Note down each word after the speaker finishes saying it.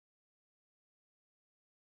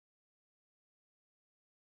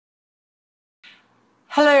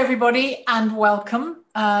Hello, everybody, and welcome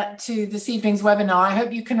to this evening's webinar. I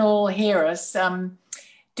hope you can all hear us.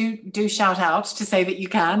 Do shout out to say that you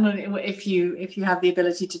can, if you have the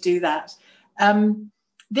ability to do that.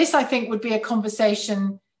 This, I think, would be a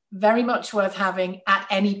conversation very much worth having at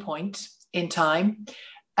any point in time.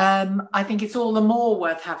 I think it's all the more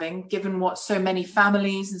worth having, given what so many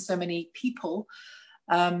families and so many people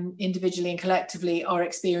individually and collectively are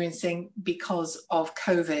experiencing because of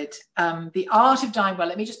COVID. The art of dying well,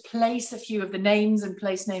 let me just place a few of the names and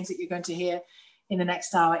place names that you're going to hear in the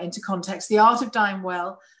next hour into context. The art of dying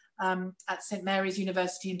well at St Mary's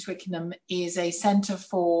University in Twickenham is a centre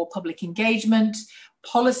for public engagement,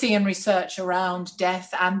 policy and research around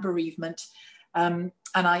death and bereavement. And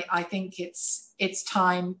I think its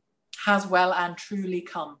time has well and truly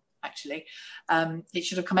come. Actually, it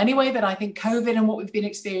should have come anyway, but I think COVID and what we've been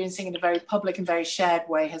experiencing in a very public and very shared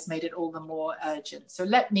way has made it all the more urgent. So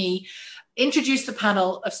let me introduce the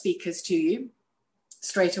panel of speakers to you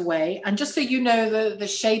straight away. And just so you know the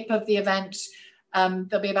shape of the event,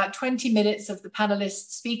 there'll be about 20 minutes of the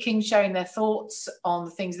panelists speaking, sharing their thoughts on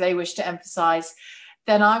the things they wish to emphasize.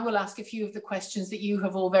 Then I will ask a few of the questions that you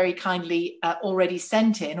have all very kindly already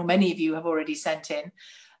sent in, or many of you have already sent in.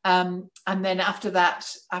 And then after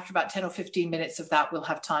that, after about 10 or 15 minutes of that, we'll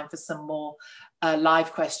have time for some more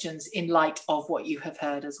live questions in light of what you have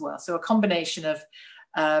heard as well. So a combination of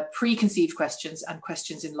preconceived questions and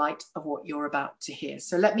questions in light of what you're about to hear.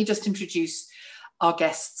 So let me just introduce our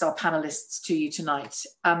guests, our panelists to you tonight.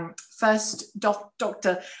 First,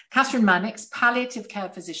 Dr. Kathryn Mannix, palliative care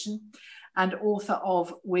physician and author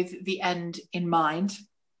of With the End in Mind.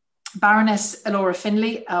 Baroness Ilora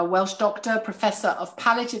Finlay, a Welsh doctor, professor of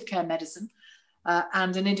palliative care medicine,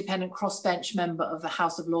 and an independent crossbench member of the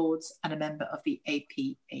House of Lords and a member of the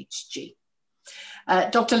APHG.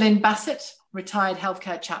 Dr. Lynn Barrett, retired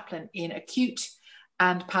healthcare chaplain in acute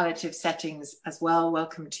and palliative settings as well.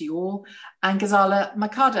 Welcome to you all. And Gazala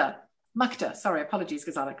Makda,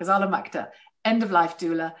 Gazala Makda, end-of-life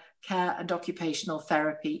doula, care and occupational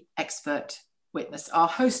therapy expert witness. Our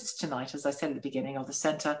hosts tonight, as I said at the beginning, are the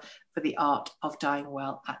Centre for the Art of Dying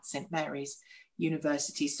Well at St Mary's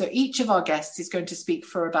University. So each of our guests is going to speak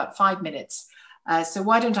for about 5 minutes. So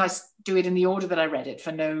why don't I do it in the order that I read it,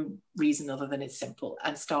 for no reason other than it's simple,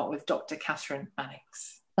 and start with Dr. Kathryn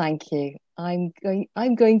Mannix. Thank you. I'm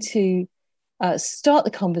going to start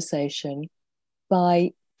the conversation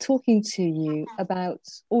by talking to you about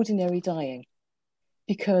ordinary dying,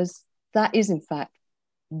 because that is in fact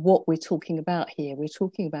what we're talking about here. We're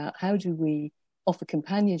talking about how do we offer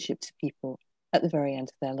companionship to people at the very end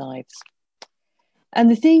of their lives. And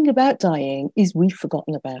the thing about dying is we've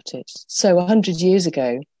forgotten about it. So 100 years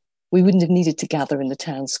ago, we wouldn't have needed to gather in the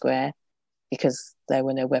town square because there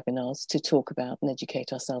were no webinars to talk about and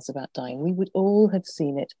educate ourselves about dying. We would all have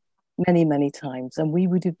seen it many, many times, and we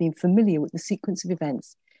would have been familiar with the sequence of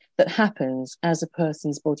events that happens as a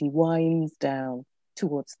person's body winds down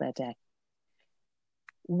towards their death.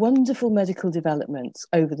 Wonderful medical developments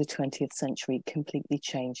over the 20th century completely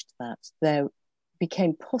changed that. There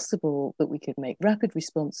became possible that we could make rapid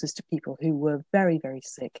responses to people who were very, very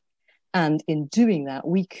sick. And in doing that,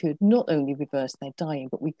 we could not only reverse their dying,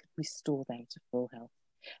 but we could restore them to full health.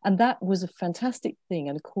 And that was a fantastic thing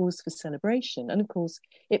and a cause for celebration. And of course,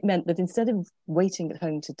 it meant that instead of waiting at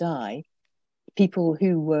home to die, people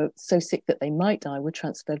who were so sick that they might die were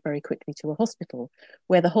transferred very quickly to a hospital,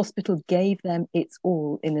 where the hospital gave them its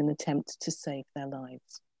all in an attempt to save their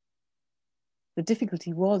lives. The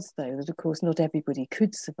difficulty was, though, that of course not everybody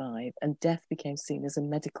could survive, and death became seen as a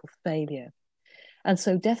medical failure. And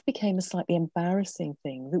so death became a slightly embarrassing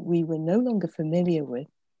thing that we were no longer familiar with.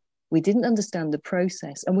 We didn't understand the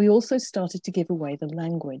process, and we also started to give away the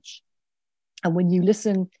language. And when you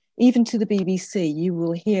listen even to the BBC, you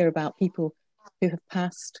will hear about people who have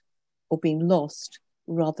passed or been lost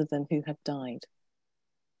rather than who have died.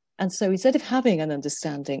 And so instead of having an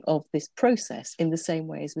understanding of this process in the same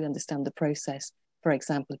way as we understand the process, for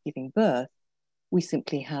example, of giving birth, we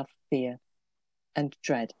simply have fear and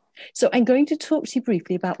dread. So I'm going to talk to you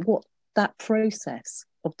briefly about what that process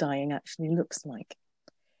of dying actually looks like.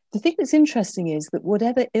 The thing that's interesting is that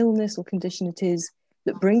whatever illness or condition it is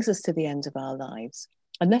that brings us to the end of our lives,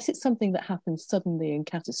 unless it's something that happens suddenly and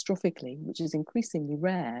catastrophically, which is increasingly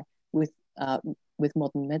rare with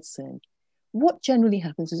modern medicine, what generally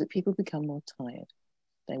happens is that people become more tired.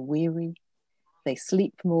 They're weary, they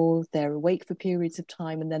sleep more, they're awake for periods of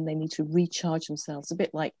time, and then they need to recharge themselves. A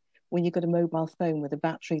bit like when you've got a mobile phone with a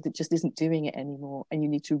battery that just isn't doing it anymore, and you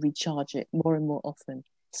need to recharge it more and more often.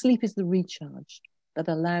 Sleep is the recharge that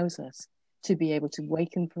allows us to be able to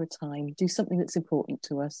waken for a time, do something that's important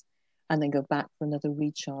to us, and then go back for another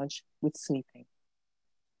recharge with sleeping.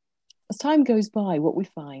 As time goes by, what we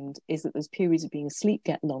find is that those periods of being asleep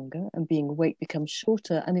get longer and being awake becomes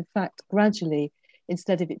shorter. And in fact, gradually,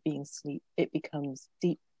 instead of it being sleep, it becomes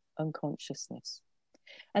deep unconsciousness.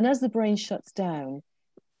 And as the brain shuts down,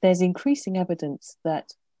 there's increasing evidence that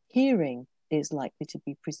hearing is likely to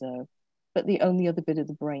be preserved. But the only other bit of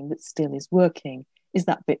the brain that still is working is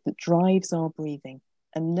that bit that drives our breathing.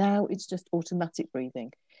 And now it's just automatic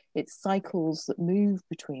breathing. It's cycles that move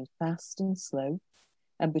between fast and slow,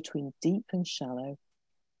 and between deep and shallow.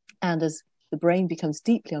 And as the brain becomes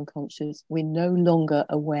deeply unconscious, we're no longer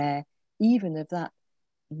aware even of that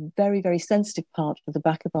very, very sensitive part of the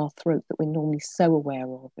back of our throat that we're normally so aware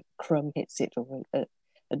of. A crumb hits it, or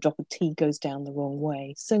a drop of tea goes down the wrong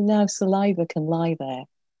way. So now saliva can lie there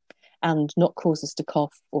and not cause us to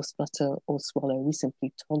cough or splutter or swallow. We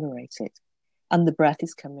simply tolerate it. And the breath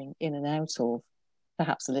is coming in and out of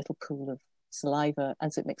perhaps a little pool of saliva,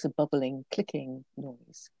 and so it makes a bubbling, clicking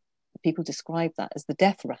noise. People describe that as the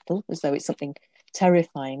death rattle, as though it's something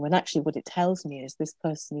terrifying, when actually what it tells me is this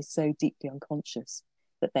person is so deeply unconscious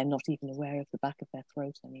that they're not even aware of the back of their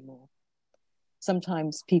throat anymore.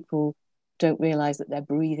 Sometimes people don't realize that they're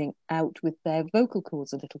breathing out with their vocal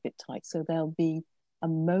cords a little bit tight, so there'll be a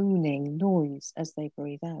moaning noise as they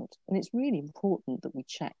breathe out. And it's really important that we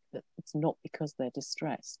check that it's not because they're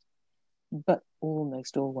distressed. But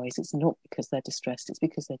almost always it's not because they're distressed, it's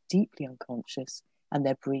because they're deeply unconscious and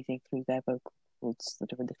they're breathing through their vocal cords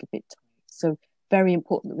that are a little bit tight. So very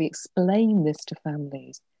important that we explain this to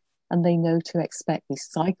families and they know to expect these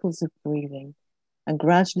cycles of breathing, and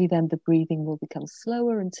gradually then the breathing will become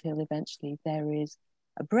slower until eventually there is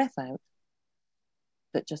a breath out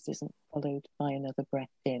that just isn't followed by another breath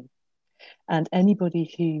in. And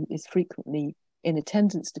anybody who is frequently in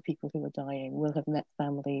attendance to people who are dying will have met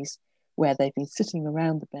families where they've been sitting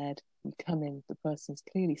around the bed, you come in, the person's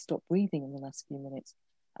clearly stopped breathing in the last few minutes,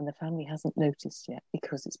 and the family hasn't noticed yet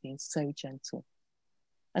because it's been so gentle.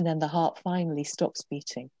 And then the heart finally stops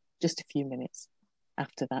beating just a few minutes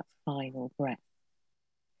after that final breath.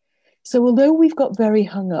 So although we've got very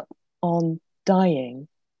hung up on dying,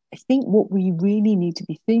 I think what we really need to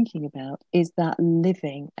be thinking about is that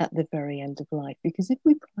living at the very end of life, because if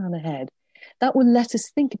we plan ahead, that will let us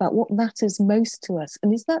think about what matters most to us.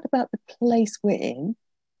 And is that about the place we're in?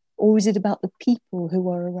 Or is it about the people who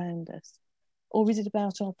are around us? Or is it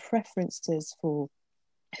about our preferences for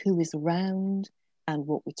who is around and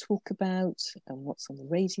what we talk about and what's on the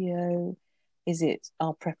radio? Is it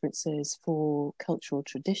our preferences for cultural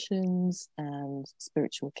traditions and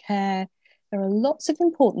spiritual care? There are lots of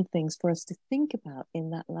important things for us to think about in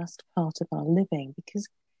that last part of our living, because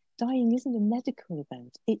dying isn't a medical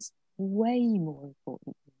event. It's way more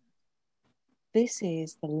important than that. This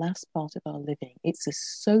is the last part of our living. It's a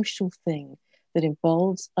social thing that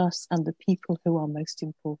involves us and the people who are most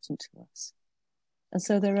important to us. And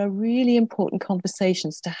so there are really important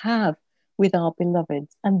conversations to have with our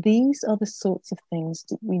beloveds. And these are the sorts of things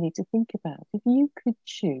that we need to think about. If you could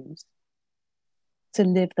choose to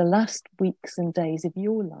live the last weeks and days of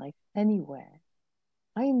your life anywhere,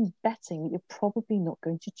 I'm betting that you're probably not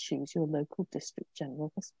going to choose your local district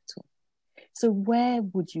general hospital. So where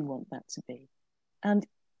would you want that to be? And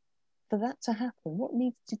for that to happen, what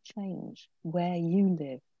needs to change where you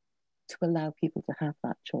live to allow people to have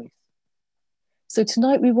that choice? So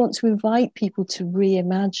tonight we want to invite people to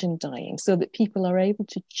reimagine dying so that people are able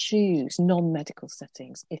to choose non-medical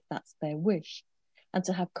settings if that's their wish, and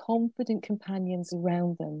to have confident companions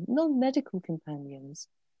around them, non-medical companions,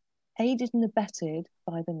 aided and abetted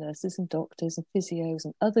by the nurses and doctors and physios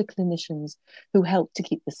and other clinicians who help to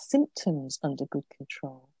keep the symptoms under good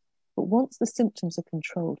control. But once the symptoms are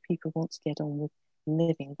controlled, people want to get on with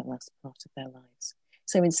living the last part of their lives.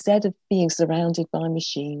 So instead of being surrounded by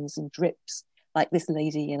machines and drips, like this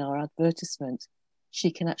lady in our advertisement, she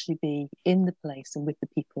can actually be in the place and with the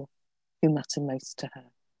people who matter most to her.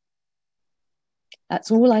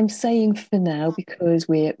 That's all I'm saying for now, because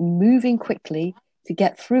we're moving quickly to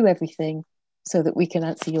get through everything so that we can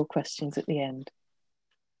answer your questions at the end.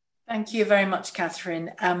 Thank you very much,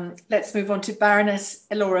 Kathryn. Let's move on to Baroness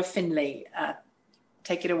Ilora Finlay.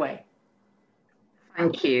 Take it away.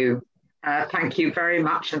 Thank you. Thank you very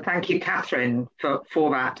much. And thank you, Kathryn,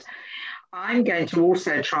 for that. I'm going to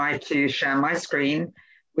also try to share my screen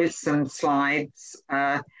with some slides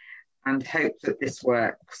and hope that this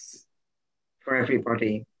works for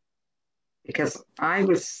everybody. Because I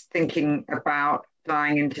was thinking about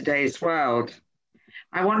dying in today's world.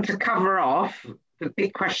 I want to cover off the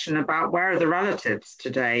big question about where are the relatives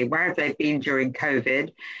today? Where have they been during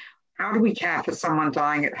COVID? How do we care for someone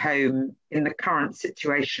dying at home in the current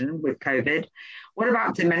situation with COVID? What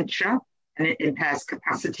about dementia and it impairs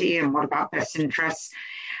capacity? And what about best interests?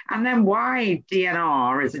 And then why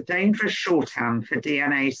DNR is a dangerous shorthand for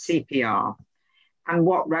DNA CPR, and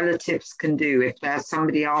what relatives can do if there's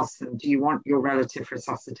somebody asks them, do you want your relative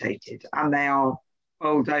resuscitated? And they are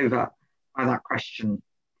bowled over by that question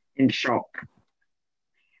in shock.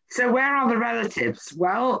 So where are the relatives?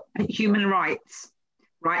 Well, human rights,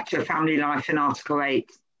 right to a family life in Article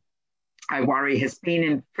 8, I worry has been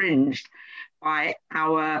infringed by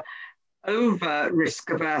our over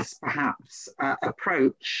risk-averse, perhaps,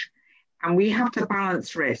 approach. And we have to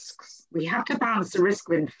balance risks. We have to balance the risk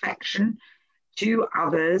of infection to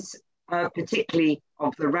others, particularly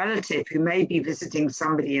of the relative who may be visiting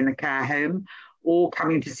somebody in a care home or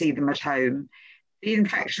coming to see them at home, the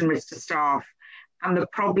infection risk to staff, and the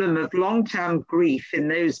problem of long-term grief in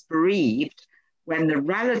those bereaved when the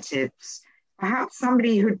relatives, perhaps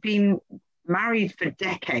somebody who'd been married for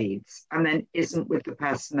decades and then isn't with the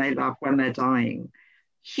person they love when they're dying.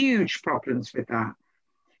 Huge problems with that.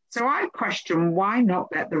 So I question, why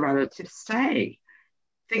not let the relatives stay?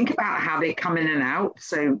 Think about how they come in and out.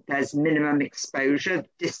 So there's minimum exposure,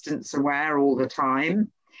 distance aware all the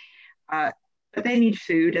time. But they need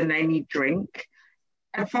food and they need drink.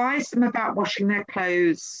 Advise them about washing their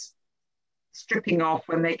clothes, stripping off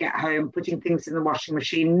when they get home, putting things in the washing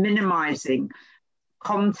machine, minimizing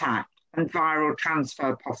contact and viral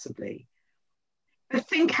transfer possibly. But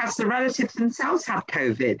think, has the relatives themselves had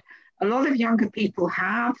COVID? A lot of younger people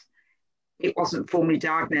have. It wasn't formally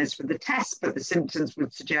diagnosed with the test, but the symptoms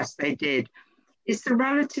would suggest they did. Is the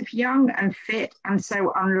relative young and fit and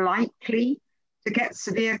so unlikely to get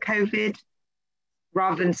severe COVID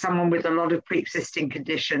rather than someone with a lot of pre-existing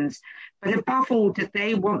conditions? But above all, do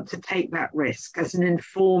they want to take that risk as an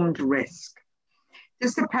informed risk?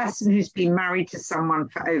 Does the person who's been married to someone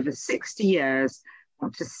for over 60 years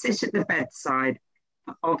want to sit at the bedside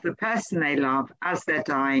of the person they love as they're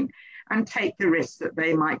dying and take the risk that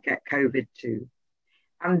they might get COVID too?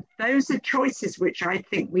 And those are choices which I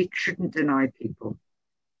think we shouldn't deny people.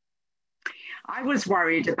 I was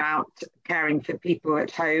worried about caring for people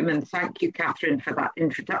at home, and thank you, Kathryn, for that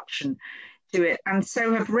introduction to it, and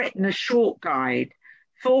so have written a short guide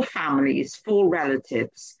for families, for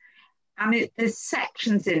relatives. And there's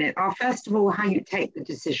sections in it are, first of all, how you take the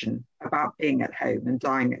decision about being at home and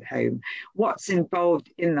dying at home, what's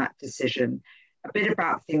involved in that decision, a bit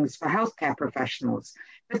about things for healthcare professionals,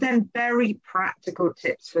 but then very practical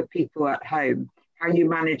tips for people at home, how you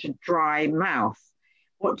manage a dry mouth.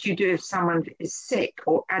 What do you do if someone is sick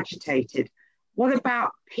or agitated? What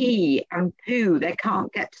about pee and poo? They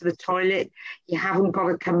can't get to the toilet. You haven't got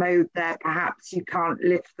a commode there. Perhaps you can't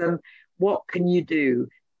lift them. What can you do?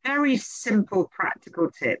 Very simple, practical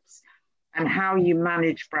tips and how you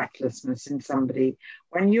manage breathlessness in somebody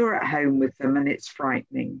when you're at home with them and it's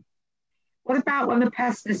frightening. What about when the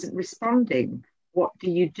person isn't responding? What do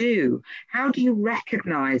you do? How do you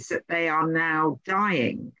recognize that they are now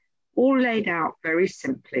dying? All laid out very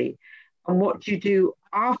simply. And what do you do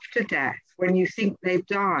after death when you think they've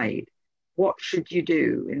died? What should you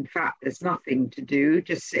do? In fact, there's nothing to do.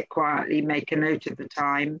 Just sit quietly, make a note of the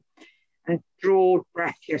time, and draw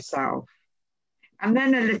breath yourself. And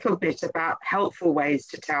then a little bit about helpful ways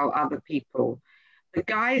to tell other people. The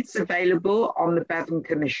guide's available on the Bevan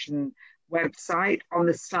Commission website. On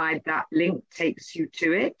the slide, that link takes you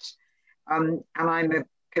to it. And I'm a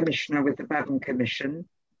commissioner with the Bevan Commission.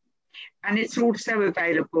 And it's also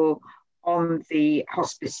available on the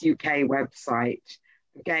Hospice UK website.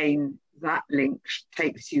 Again, that link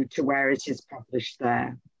takes you to where it is published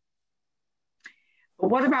there. But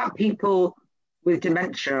what about people with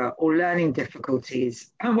dementia or learning difficulties,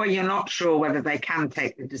 and where you're not sure whether they can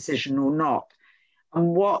take the decision or not?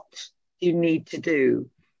 And what do you need to do?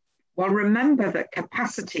 Well, remember that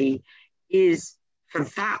capacity is for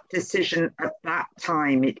that decision at that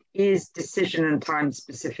time. It is decision and time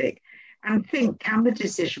specific. And think, can the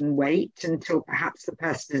decision wait until perhaps the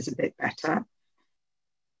person is a bit better?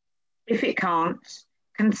 If it can't,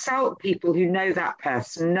 consult people who know that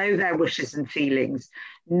person, know their wishes and feelings,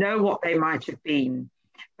 know what they might have been.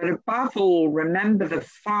 But above all, remember the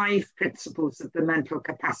 5 principles of the Mental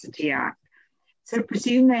Capacity Act. So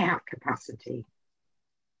presume they have capacity.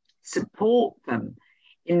 Support them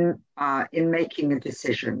in making a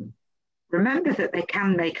decision. Remember that they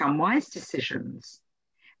can make unwise decisions.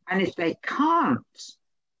 And if they can't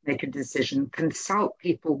make a decision, consult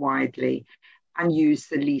people widely and use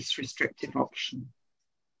the least restrictive option.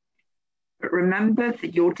 But remember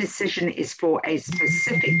that your decision is for a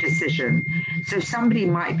specific decision. So somebody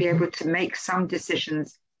might be able to make some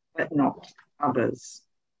decisions, but not others.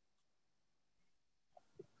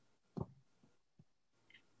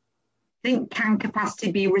 Think, can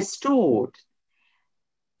capacity be restored?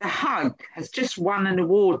 The HUG has just won an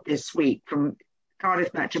award this week from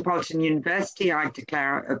Cardiff Metropolitan University. I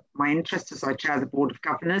declare my interest as I chair the Board of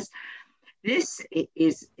Governors. This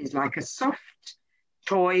is like a soft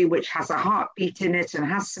toy which has a heartbeat in it and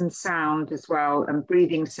has some sound as well, and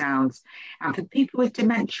breathing sounds. And for people with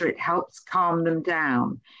dementia, it helps calm them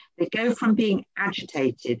down. They go from being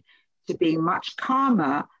agitated to being much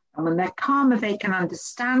calmer. And when they're calmer, they can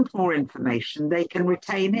understand more information. They can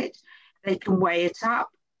retain it. They can weigh it up.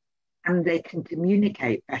 And they can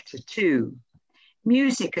communicate better too.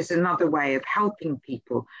 Music is another way of helping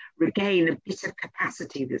people regain a bit of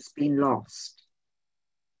capacity that's been lost.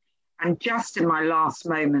 And just in my last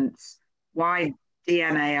moments, why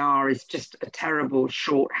DNAR is just a terrible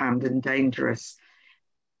shorthand and dangerous.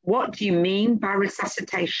 What do you mean by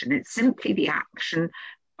resuscitation? It's simply the action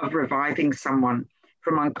of reviving someone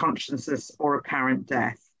from unconsciousness or apparent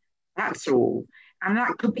death. That's all. And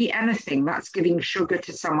that could be anything. That's giving sugar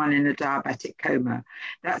to someone in a diabetic coma.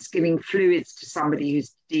 That's giving fluids to somebody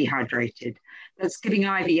who's dehydrated. That's giving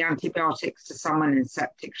IV antibiotics to someone in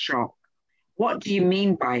septic shock. What do you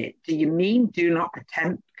mean by it? Do you mean do not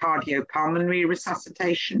attempt cardiopulmonary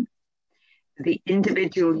resuscitation? For the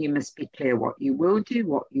individual, you must be clear what you will do,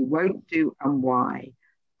 what you won't do, and why.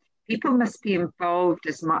 People must be involved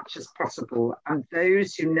as much as possible, and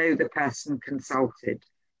those who know the person consulted.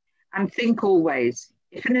 And think always,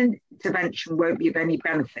 if an intervention won't be of any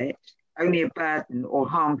benefit, only a burden or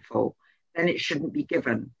harmful, then it shouldn't be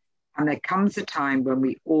given. And there comes a time when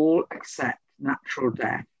we all accept natural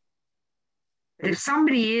death. But if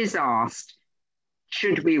somebody is asked,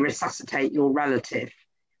 should we resuscitate your relative?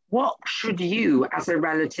 What should you as a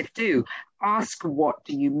relative do? Ask, what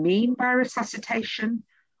do you mean by resuscitation?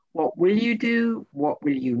 What will you do? What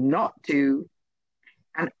will you not do?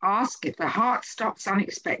 And ask, if the heart stops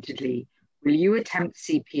unexpectedly, will you attempt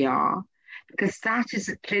CPR? Because that is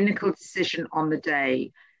a clinical decision on the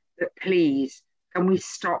day. But please, can we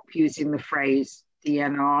stop using the phrase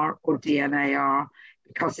DNR or DNAR?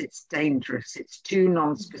 Because it's dangerous, it's too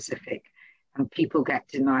non-specific, and people get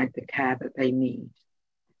denied the care that they need.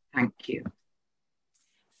 Thank you.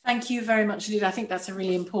 Thank you very much indeed. I think that's a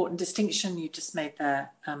really important distinction you just made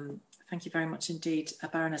there. Thank you very much indeed,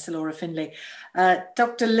 Baroness Ilora Finlay.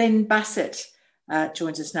 Dr. Lynn Barrett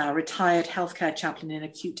joins us now, retired healthcare chaplain in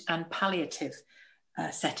acute and palliative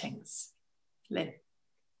settings. Lynn.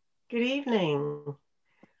 Good evening.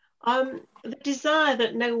 The desire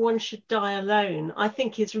that no one should die alone, I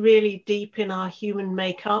think, is really deep in our human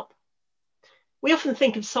makeup. We often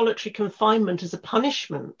think of solitary confinement as a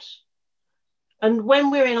punishment. And when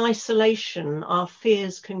we're in isolation, our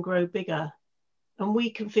fears can grow bigger and we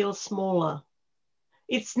can feel smaller.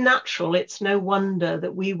 It's natural, it's no wonder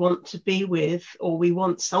that we want to be with, or we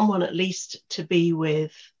want someone at least to be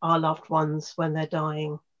with, our loved ones when they're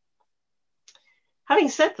dying. Having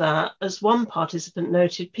said that, as one participant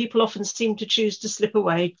noted, people often seem to choose to slip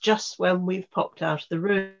away just when we've popped out of the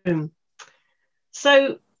room.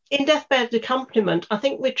 So in deathbed accompaniment, I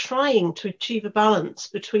think we're trying to achieve a balance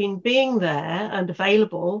between being there and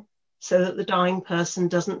available so that the dying person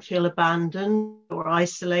doesn't feel abandoned or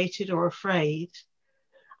isolated or afraid,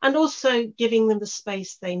 and also giving them the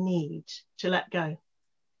space they need to let go.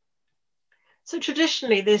 So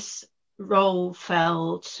traditionally, this role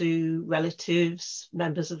fell to relatives,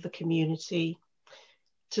 members of the community,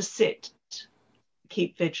 to sit,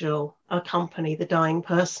 keep vigil, accompany the dying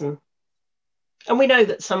person. And we know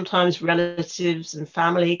that sometimes relatives and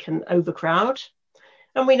family can overcrowd.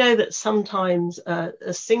 And we know that sometimes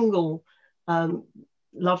a single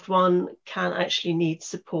loved one can actually need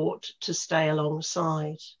support to stay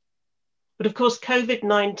alongside. But of course,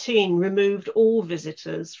 COVID-19 removed all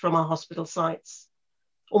visitors from our hospital sites,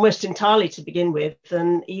 almost entirely to begin with,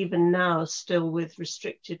 and even now still with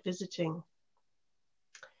restricted visiting.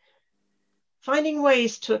 Finding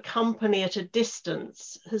ways to accompany at a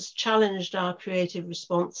distance has challenged our creative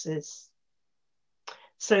responses.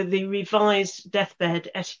 So the revised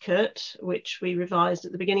deathbed etiquette, which we revised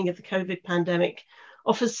at the beginning of the COVID pandemic,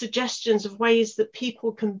 offers suggestions of ways that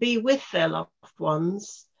people can be with their loved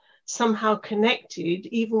ones, somehow connected,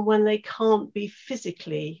 even when they can't be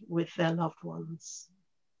physically with their loved ones.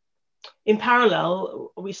 In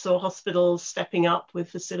parallel, we saw hospitals stepping up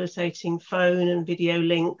with facilitating phone and video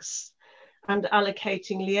links and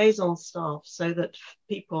allocating liaison staff so that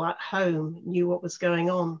people at home knew what was going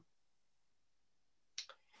on.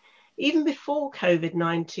 Even before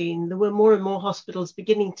COVID-19, there were more and more hospitals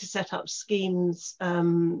beginning to set up schemes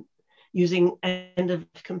using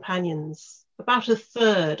end-of-life companions. About a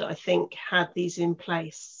third, I think, had these in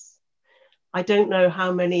place. I don't know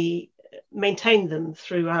how many maintained them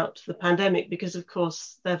throughout the pandemic because, of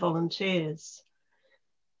course, they're volunteers.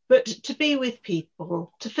 But to be with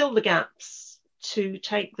people, to fill the gaps, to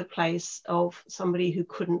take the place of somebody who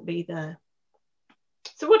couldn't be there.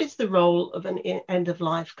 So what is the role of an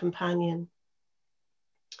end-of-life companion?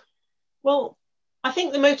 Well, I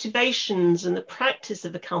think the motivations and the practice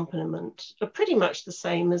of accompaniment are pretty much the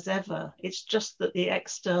same as ever. It's just that the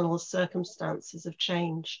external circumstances have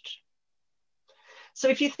changed. So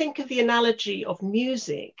if you think of the analogy of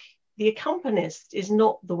music, the accompanist is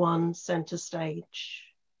not the one centre stage.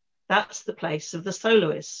 That's the place of the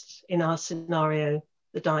soloist in our scenario,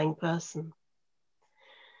 the dying person.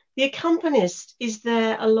 The accompanist is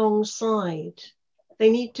there alongside. They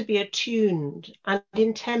need to be attuned and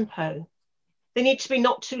in tempo. They need to be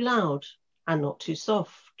not too loud and not too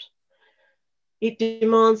soft. It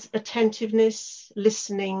demands attentiveness,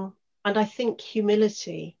 listening, and I think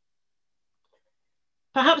humility.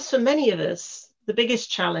 Perhaps for many of us, the biggest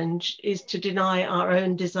challenge is to deny our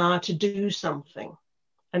own desire to do something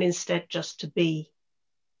and instead just to be.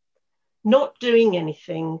 Not doing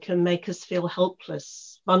anything can make us feel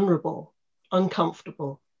helpless, vulnerable,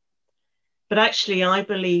 uncomfortable. But actually, I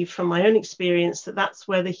believe from my own experience that that's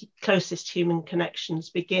where the closest human connections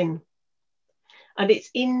begin. And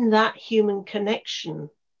it's in that human connection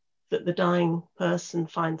that the dying person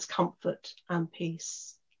finds comfort and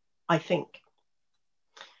peace, I think.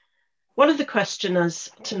 One of the questioners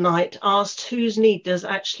tonight asked whose need does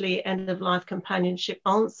actually end-of-life companionship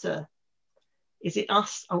answer? Is it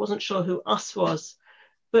us? I wasn't sure who us was,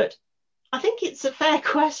 but I think it's a fair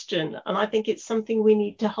question, and I think it's something we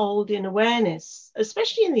need to hold in awareness,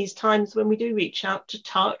 especially in these times when we do reach out to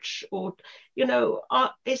touch or, you know,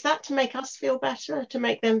 is that to make us feel better, to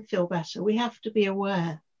make them feel better? We have to be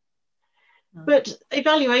aware. But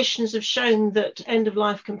evaluations have shown that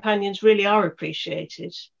end-of-life companions really are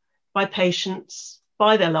appreciated by patients,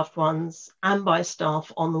 by their loved ones, and by staff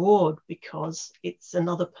on the ward because it's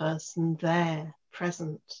another person there,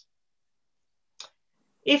 present.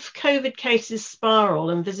 If COVID cases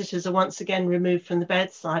spiral and visitors are once again removed from the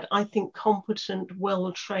bedside, I think competent,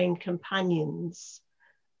 well-trained companions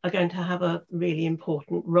are going to have a really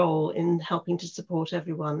important role in helping to support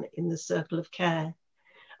everyone in the circle of care.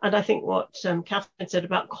 And I think what Kathryn said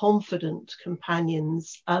about confident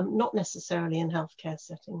companions, not necessarily in healthcare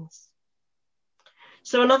settings.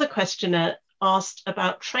 So another questioner asked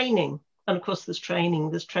about training. And of course, there's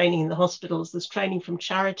training in the hospitals, there's training from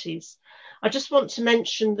charities. I just want to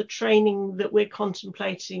mention the training that we're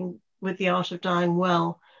contemplating with the Art of Dying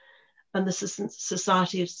Well and the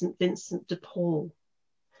Society of St. Vincent de Paul.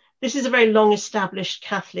 This is a very long established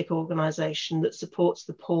Catholic organisation that supports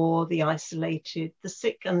the poor, the isolated, the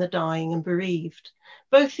sick and the dying and bereaved,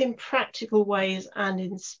 both in practical ways and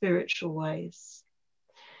in spiritual ways.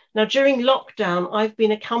 Now, during lockdown, I've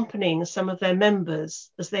been accompanying some of their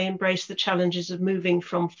members as they embrace the challenges of moving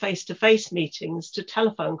from face-to-face meetings to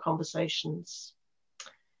telephone conversations.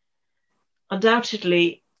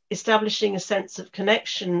 Undoubtedly, establishing a sense of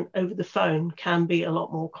connection over the phone can be a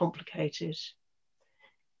lot more complicated.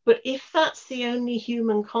 But if that's the only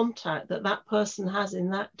human contact that that person has in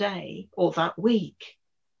that day or that week,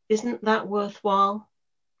 isn't that worthwhile?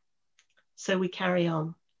 So we carry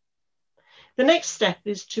on. The next step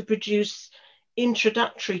is to produce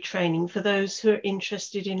introductory training for those who are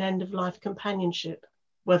interested in end-of-life companionship,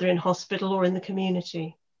 whether in hospital or in the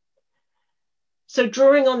community. So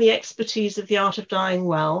drawing on the expertise of the Art of Dying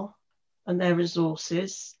Well and their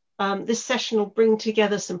resources, this session will bring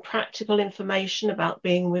together some practical information about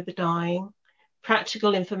being with the dying,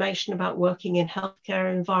 practical information about working in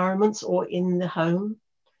healthcare environments or in the home,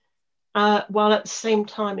 while at the same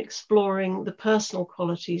time exploring the personal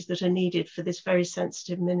qualities that are needed for this very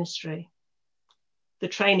sensitive ministry. The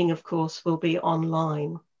training, of course, will be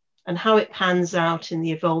online, and how it pans out in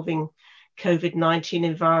the evolving COVID-19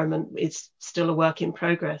 environment is still a work in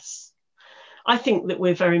progress. I think that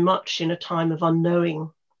we're very much in a time of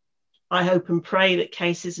unknowing. I hope and pray that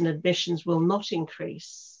cases and admissions will not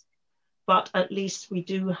increase, but at least we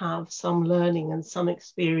do have some learning and some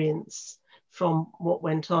experience from what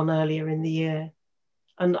went on earlier in the year.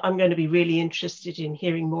 And I'm going to be really interested in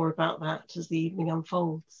hearing more about that as the evening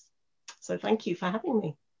unfolds. So thank you for having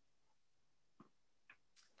me.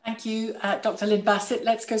 Thank you, Dr. Lynn Barrett.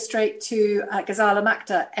 Let's go straight to Gazala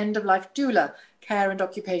Makda, end-of-life doula, care and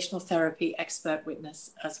occupational therapy expert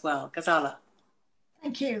witness as well. Gazala.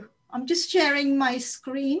 Thank you. I'm just sharing my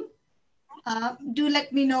screen. Do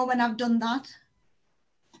let me know when I've done that.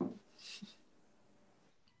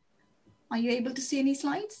 Are you able to see any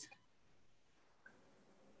slides?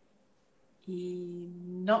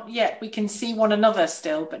 Not yet. We can see one another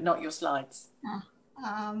still, but not your slides.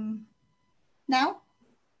 Now?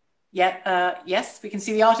 Yeah, yes, we can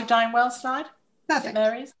see the Art of Dying Well slide. Perfect.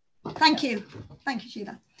 Mary's. Thank you. Thank you,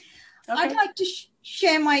 Sheila. Okay. I'd like to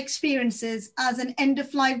share my experiences as an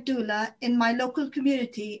end-of-life doula in my local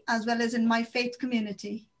community, as well as in my faith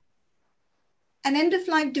community. An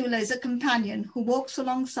end-of-life doula is a companion who walks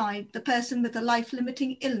alongside the person with a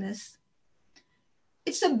life-limiting illness.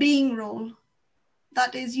 It's a being role.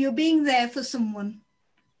 That is, you're being there for someone.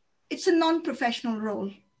 It's a non-professional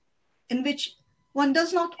role in which one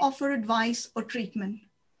does not offer advice or treatment,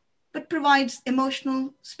 but provides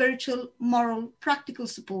emotional, spiritual, moral, practical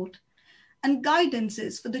support and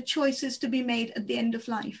guidances for the choices to be made at the end of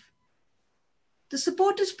life. The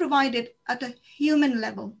support is provided at a human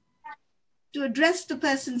level to address the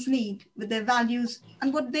person's need with their values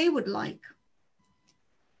and what they would like.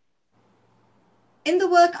 In the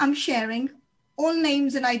work I'm sharing, all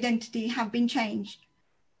names and identity have been changed.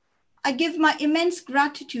 I give my immense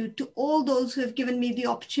gratitude to all those who have given me the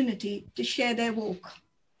opportunity to share their walk.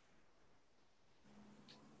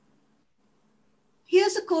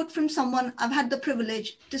 Here's a quote from someone I've had the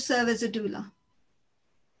privilege to serve as a doula.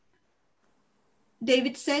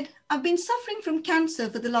 David said, "I've been suffering from cancer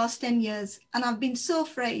for the last 10 years, and I've been so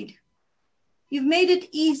afraid. You've made it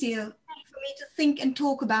easier for me to think and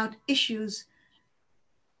talk about issues.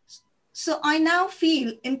 So I now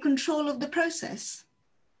feel in control of the process."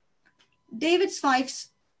 David's wife,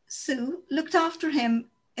 Sue, looked after him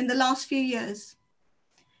in the last few years.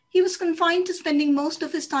 He was confined to spending most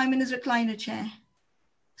of his time in his recliner chair.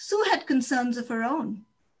 Sue had concerns of her own.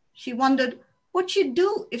 She wondered what she'd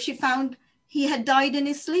do if she found he had died in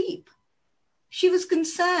his sleep. She was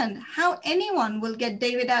concerned how anyone will get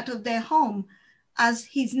David out of their home, as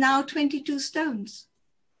he's now 22 stones.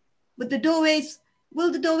 Will the doorways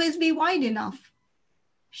be wide enough?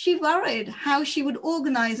 She worried how she would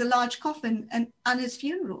organize a large coffin and his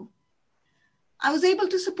funeral. I was able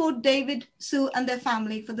to support David, Sue, and their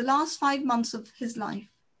family for the last 5 months of his life.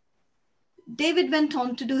 David went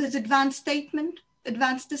on to do his advanced statement,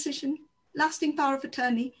 advanced decision, lasting power of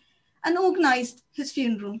attorney, and organized his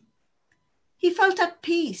funeral. He felt at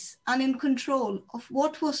peace and in control of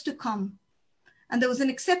what was to come, and there was an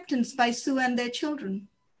acceptance by Sue and their children.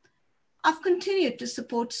 I've continued to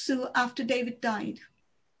support Sue after David died.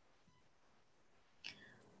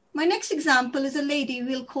 My next example is a lady,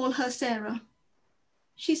 we'll call her Sarah.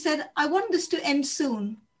 She said, "I want this to end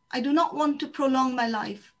soon. I do not want to prolong my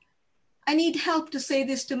life. I need help to say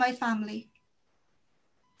this to my family."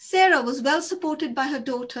 Sarah was well supported by her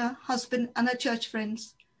daughter, husband, and her church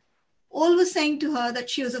friends. All were saying to her that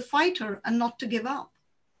she was a fighter and not to give up.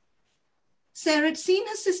 Sarah had seen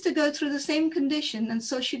her sister go through the same condition, and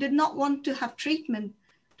so she did not want to have treatment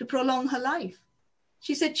to prolong her life.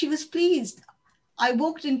 She said she was pleased I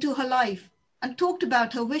walked into her life and talked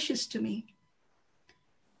about her wishes to me.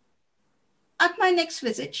 At my next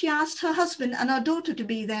visit, she asked her husband and our daughter to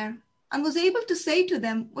be there and was able to say to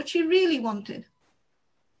them what she really wanted.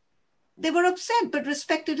 They were upset but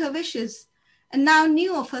respected her wishes and now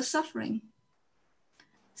knew of her suffering.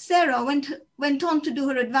 Sarah went on to do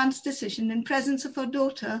her advanced decision in presence of her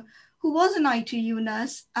daughter, who was an ITU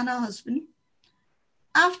nurse, and her husband.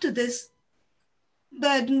 After this,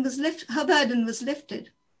 her burden was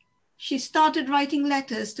lifted. She started writing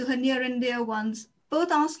letters to her near and dear ones,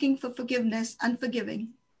 both asking for forgiveness and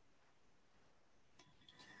forgiving.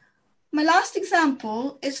 My last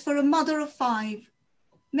example is for a mother of 5.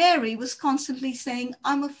 Mary was constantly saying,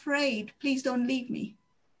 "I'm afraid, please don't leave me."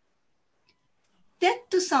 Death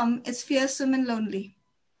to some is fearsome and lonely.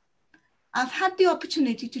 I've had the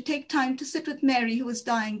opportunity to take time to sit with Mary, who was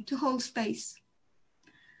dying, to hold space.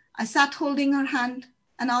 I sat holding her hand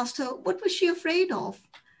and asked her, what was she afraid of?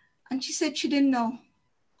 And she said she didn't know.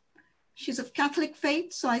 She's of Catholic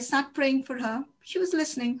faith, so I sat praying for her. She was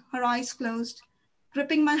listening, her eyes closed,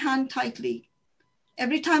 gripping my hand tightly.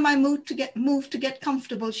 Every time I moved to get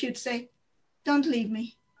comfortable, she'd say, "Don't leave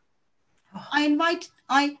me." Oh.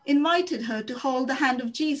 I invited her to hold the hand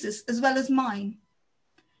of Jesus as well as mine.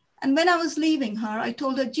 And when I was leaving her, I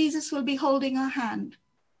told her Jesus will be holding her hand.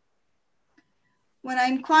 When I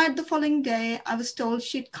inquired the following day, I was told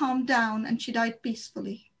she'd calmed down and she died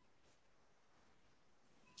peacefully.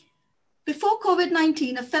 Before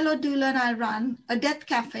COVID-19, a fellow doula and I ran a death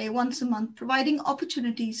cafe once a month, providing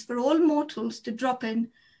opportunities for all mortals to drop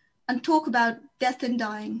in and talk about death and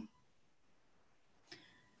dying.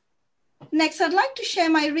 Next, I'd like to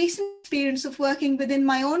share my recent experience of working within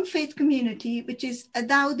my own faith community, which is a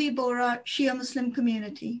Dawoodi Bohra Shia Muslim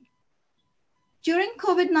community. During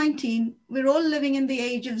COVID-19, we're all living in the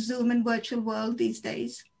age of Zoom and virtual world these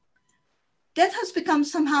days. Death has become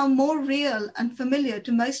somehow more real and familiar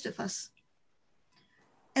to most of us.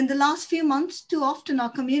 In the last few months, too often our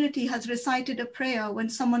community has recited a prayer when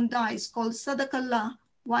someone dies called Sadaqallah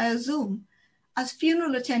via Zoom, as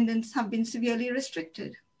funeral attendance have been severely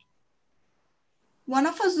restricted. One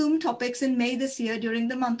of our Zoom topics in May this year during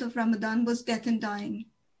the month of Ramadan was death and dying.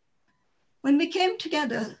 When we came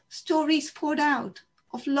together, stories poured out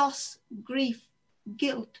of loss, grief,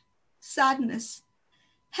 guilt, sadness,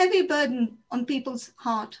 heavy burden on people's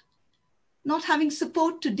heart, not having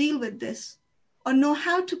support to deal with this or know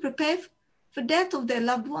how to prepare for death of their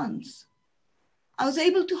loved ones. I was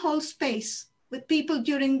able to hold space with people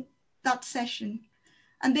during that session,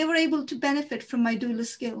 and they were able to benefit from my doula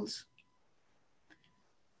skills.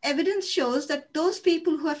 Evidence shows that those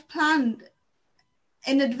people who have planned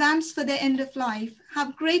in advance for their end of life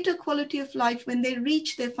have greater quality of life when they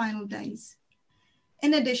reach their final days.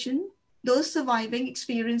 In addition, those surviving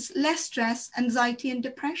experience less stress, anxiety, and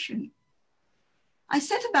depression. I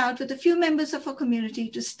set about with a few members of our community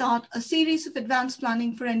to start a series of advanced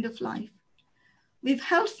planning for end of life. We've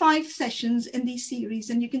held 5 sessions in these series,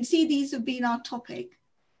 and you can see these have been our topic.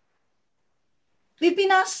 We've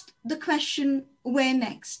been asked the question, where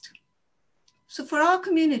next? So for our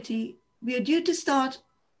community, we are due to start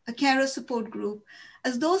a carer support group,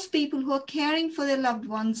 as those people who are caring for their loved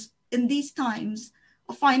ones in these times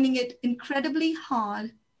are finding it incredibly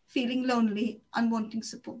hard, feeling lonely and wanting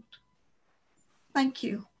support. Thank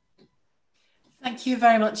you. Thank you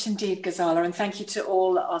very much indeed, Gazala, and thank you to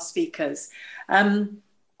all our speakers.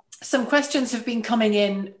 Some questions have been coming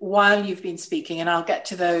in while you've been speaking, and I'll get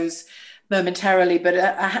to those momentarily, but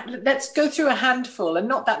let's go through a handful, and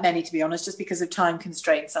not that many, to be honest, just because of time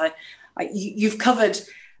constraints. You've covered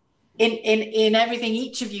in everything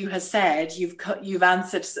each of you has said. You've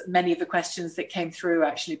answered many of the questions that came through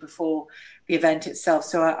actually before the event itself,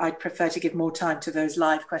 so I'd prefer to give more time to those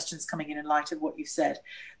live questions coming in light of what you've said.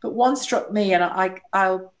 But one struck me, and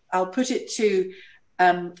I'll put it to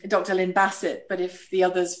Dr. Lynn Barrett, but if the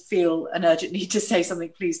others feel an urgent need to say something,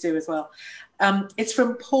 please do as well. It's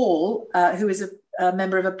from Paul, who is a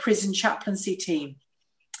member of a prison chaplaincy team.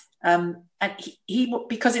 And he,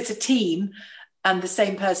 because it's a team and the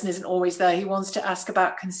same person isn't always there, he wants to ask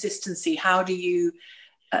about consistency. How do you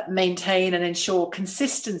maintain and ensure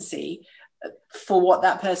consistency for what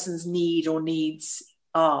that person's need or needs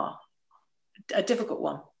are? A difficult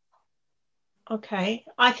one. Okay,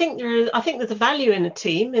 I think there's a value in a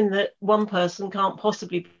team in that one person can't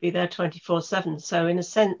possibly be there 24/7. So in a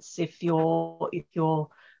sense, if your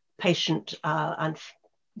patient and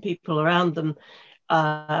people around them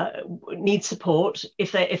need support,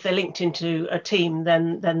 if they're linked into a team,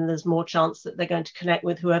 then there's more chance that they're going to connect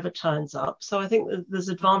with whoever turns up. So I think that there's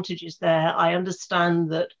advantages there. I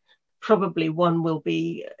understand that probably one will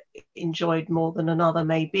be enjoyed more than another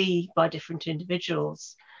may be by different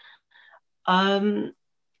individuals.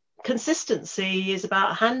 Consistency is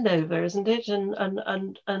about handover, isn't it?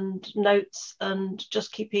 And notes, and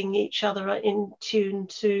just keeping each other in tune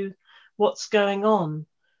to what's going on.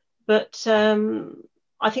 But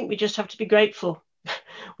I think we just have to be grateful.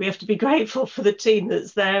 We have to be grateful for the team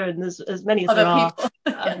that's there, and there's as many as there are,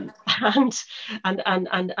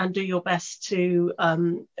 and do your best to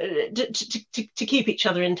keep each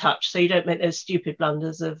other in touch, so you don't make those stupid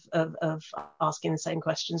blunders of asking the same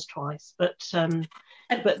questions twice, but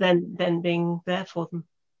then being there for them.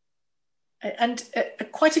 And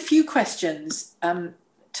quite a few questions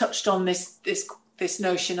touched on this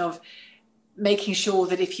notion of making sure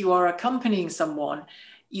that if you are accompanying someone,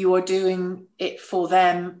 you are doing it for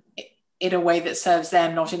them in a way that serves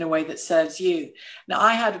them, not in a way that serves you. Now,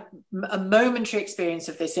 I had a momentary experience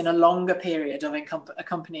of this in a longer period of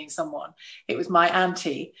accompanying someone. It was my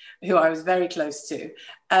auntie, who I was very close to,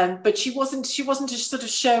 but she wasn't a sort of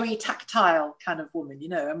showy, tactile kind of woman, you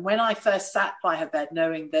know. And when I first sat by her bed,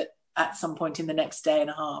 knowing that at some point in the next day and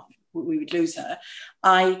a half we would lose her,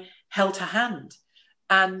 I held her hand,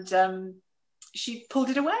 and she pulled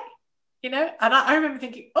it away. You know, and I remember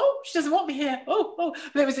thinking, oh, she doesn't want me here. Oh,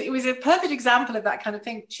 but it was a perfect example of that kind of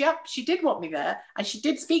thing. She did want me there, and she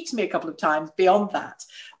did speak to me a couple of times beyond that.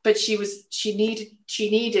 But she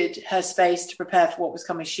needed her space to prepare for what was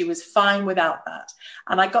coming. She was fine without that,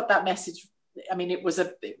 and I got that message. I mean, it was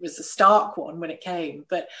a stark one when it came,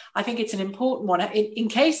 but I think it's an important one in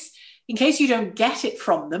case you don't get it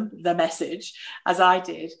from them, the message, as I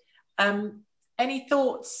did. Any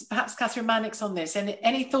thoughts, perhaps Kathryn Mannix, on this?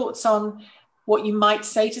 Any thoughts on what you might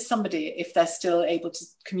say to somebody if they're still able to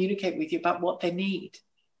communicate with you about what they need?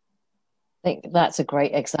 I think that's a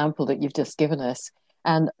great example that you've just given us.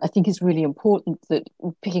 And I think it's really important that,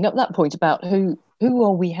 picking up that point about who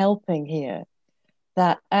are we helping here,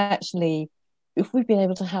 that actually, if we've been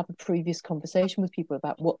able to have a previous conversation with people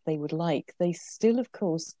about what they would like, they still, of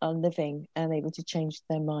course, are living and able to change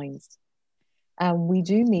their minds. And we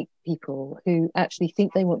do meet people who actually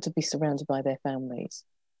think they want to be surrounded by their families,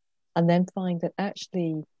 and then find that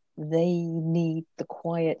actually they need the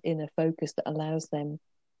quiet inner focus that allows them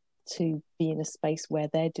to be in a space where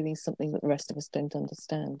they're doing something that the rest of us don't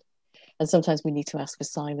understand. And sometimes we need to ask for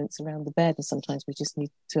silence around the bed, and sometimes we just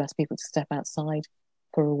need to ask people to step outside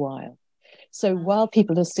for a while. So while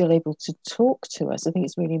people are still able to talk to us, I think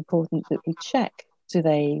it's really important that we check, do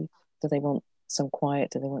they want some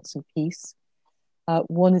quiet, do they want some peace?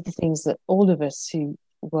 One of the things that all of us who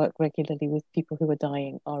work regularly with people who are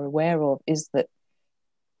dying are aware of is that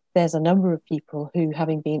there's a number of people who,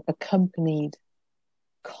 having been accompanied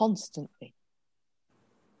constantly,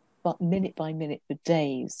 but minute by minute for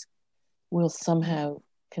days, will somehow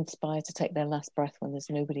conspire to take their last breath when there's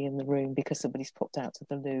nobody in the room because somebody's popped out to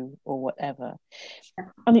the loo or whatever.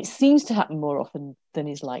 And it seems to happen more often than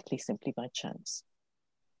is likely simply by chance.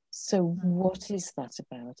 So what is that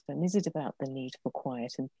about? And is it about the need for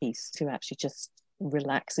quiet and peace to actually just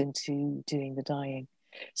relax into doing the dying?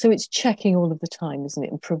 So it's checking all of the time, isn't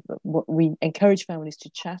it? And what we encourage families to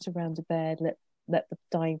chat around the bed, let the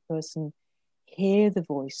dying person hear the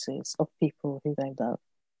voices of people who they love.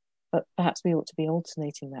 But perhaps we ought to be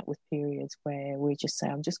alternating that with periods where we just say,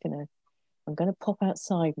 I'm going to pop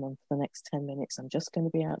outside, Mum, for the next 10 minutes. I'm just going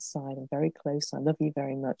to be outside. I'm very close. I love you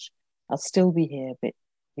very much. I'll still be here, but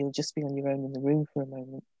you'll just be on your own in the room for a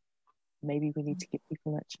moment. Maybe we need to give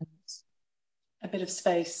people that chance. A bit of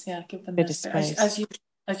space, yeah, give them a bit of space.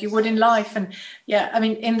 As you would in life. And yeah, I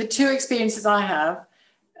mean, in the two experiences I have,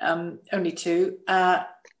 only two,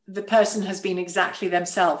 the person has been exactly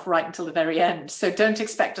themselves right until the very end. So don't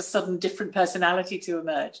expect a sudden different personality to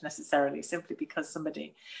emerge necessarily, simply because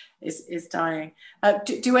somebody is dying.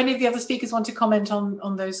 Do any of the other speakers want to comment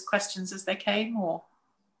on those questions as they came, or?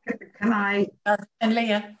 Can I? And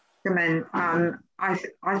Leah. Comment.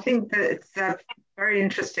 I think that it's very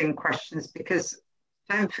interesting questions, because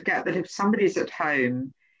don't forget that if somebody's at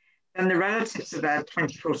home, then the relatives are there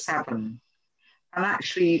 24/7. And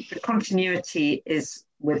actually the continuity is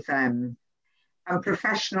with them. And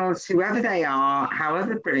professionals, whoever they are,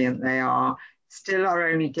 however brilliant they are, still are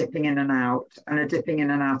only dipping in and out, and are dipping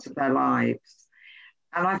in and out of their lives.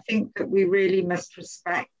 And I think that we really must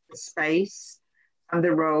respect the space and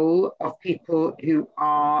the role of people who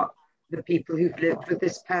are the people who've lived with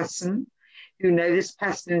this person, who know this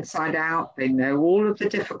person inside out. They know all of the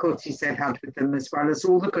difficulties they've had with them, as well as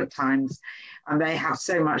all the good times, and they have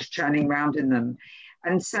so much churning around in them.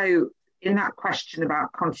 And so in that question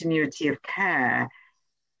about continuity of care,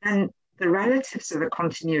 then the relatives are the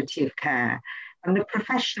continuity of care, and the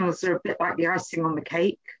professionals are a bit like the icing on the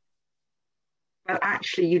cake. But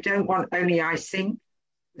actually you don't want only icing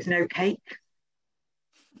with no cake.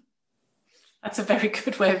 That's a very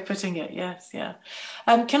good way of putting it. Yes, yeah.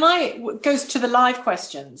 Can I go to the live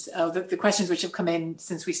questions, the questions which have come in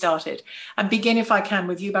since we started, and begin, if I can,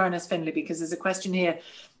 with you, Baroness Finlay, because there's a question here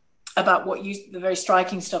about the very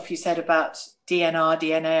striking stuff you said about DNR,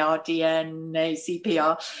 DNAR, DNA,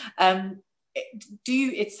 CPR.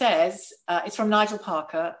 It says, it's from Nigel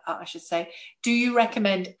Parker, I should say, do you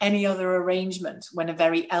recommend any other arrangement when a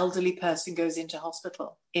very elderly person goes into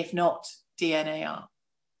hospital, if not DNAR?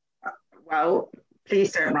 Well,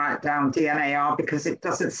 please don't write down DNAR, because it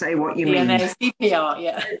doesn't say what you mean. DNA, CPR,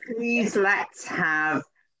 yeah. Please let's have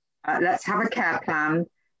a care plan.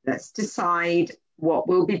 Let's decide what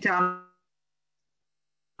will be done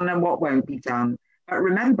and what won't be done. But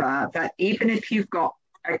remember that even if you've got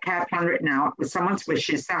a care plan written out with someone's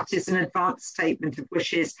wishes, that is an advanced statement of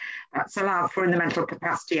wishes that's allowed for in the Mental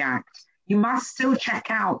Capacity Act. You must still check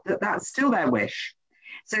out that that's still their wish.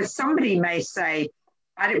 So somebody may say,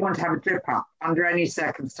 I didn't want to have a drip up under any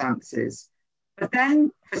circumstances. But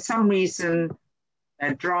then for some reason,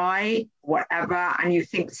 they're dry, whatever, and you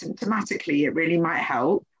think symptomatically it really might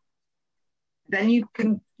help. Then you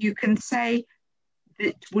can say,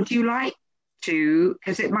 that, would you like to,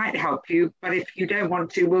 because it might help you, but if you don't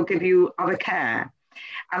want to, we'll give you other care.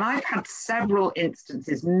 And I've had several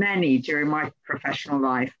instances, many during my professional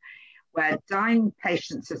life, where dying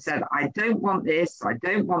patients have said, I don't want this, I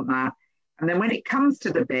don't want that. And then when it comes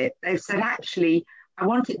to the bit, they've said, actually, I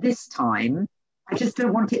want it this time. I just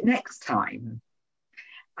don't want it next time.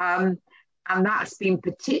 And that's been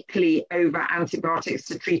particularly over antibiotics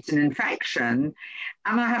to treat an infection.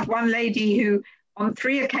 And I had one lady who on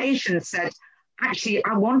 3 occasions said, actually,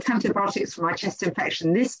 I want antibiotics for my chest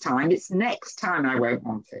infection this time. It's next time I won't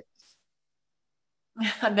want it.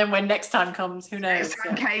 And then when next time comes, who knows? Next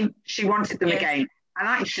time came, she wanted them again. And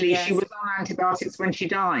actually, she was on antibiotics when she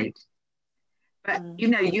died. But, you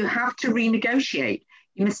know, you have to renegotiate.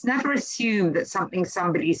 You must never assume that something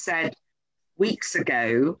somebody said weeks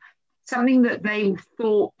ago, something that they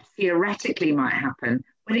thought theoretically might happen,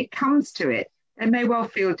 when it comes to it, they may well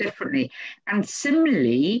feel differently. And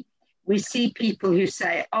similarly, we see people who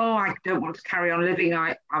say, oh, I don't want to carry on living.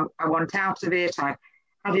 I want out of it. I've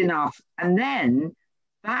had enough. And then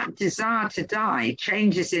that desire to die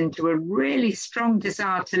changes into a really strong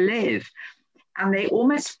desire to live. And they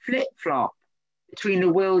almost flip-flop between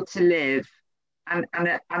a will to live and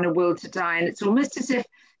a will to die. And it's almost as if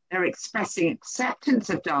they're expressing acceptance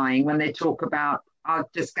of dying when they talk about, I'll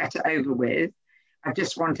just get it over with. I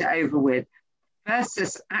just want it over with.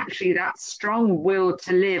 Versus actually that strong will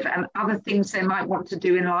to live and other things they might want to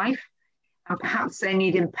do in life. And perhaps they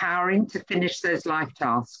need empowering to finish those life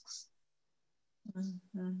tasks.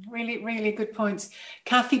 Mm-hmm. Really, really good points.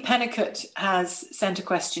 Kathy Pennicott has sent a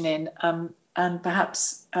question in, and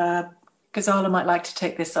perhaps Gazala might like to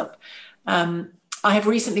take this up. I have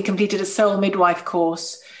recently completed a soul midwife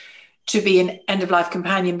course to be an end-of-life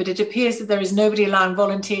companion, but it appears that there is nobody allowing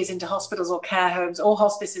volunteers into hospitals or care homes or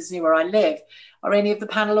hospices near where I live. Are any of the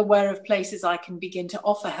panel aware of places I can begin to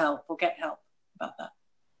offer help or get help about that?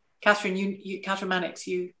 Kathryn, Kathryn Mannix,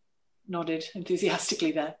 you nodded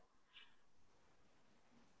enthusiastically there.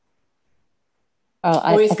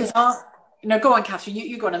 Or is Gazala? No, go on, Kathryn.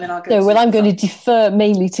 You go on, and then I'll go. So, well, I'm going to defer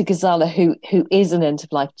mainly to Gazala, who is an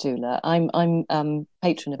end-of-life doula. I'm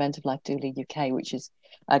patron of End of Life Doula UK, which is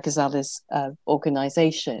Gazala's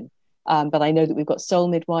organisation. But I know that we've got soul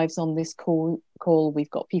midwives on this call. We've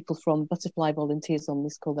got people from Butterfly Volunteers on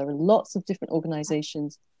this call. There are lots of different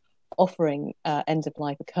organisations offering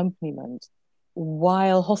end-of-life accompaniment,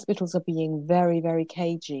 while hospitals are being very, very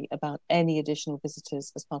cagey about any additional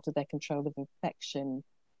visitors as part of their control of infection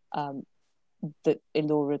that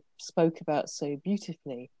Ilora spoke about so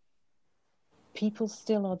beautifully. People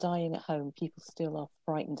still are dying at home. People still are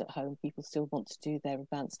frightened at home. People still want to do their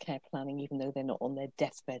advanced care planning, even though they're not on their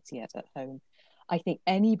deathbeds yet at home. I think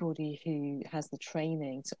anybody who has the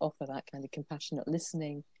training to offer that kind of compassionate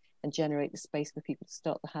listening and generate the space for people to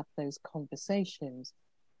start to have those conversations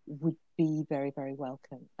would be very, very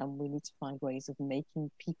welcome. And we need to find ways of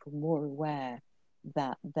making people more aware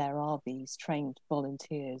that there are these trained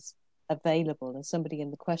volunteers available. And somebody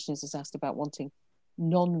in the questions has asked about wanting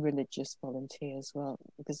non-religious volunteers. Well,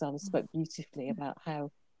 Gazala spoke beautifully about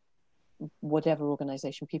how whatever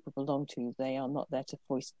organisation people belong to, they are not there to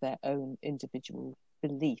voice their own individual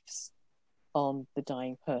beliefs on the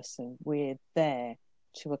dying person. We're there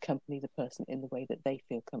to accompany the person in the way that they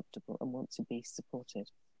feel comfortable and want to be supported.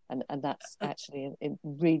 And that's actually a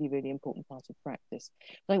really, really important part of practice.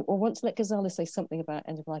 But I want to let Gazala say something about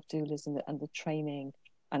end-of-life doulas and the training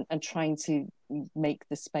and trying to make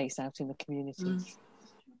the space out in the community.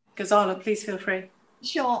 Gazala, please feel free.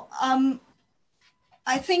 Sure.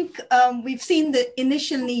 I think we've seen the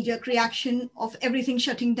initial knee-jerk reaction of everything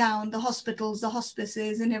shutting down, the hospitals, the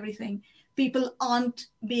hospices and everything. People aren't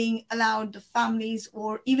being allowed, the families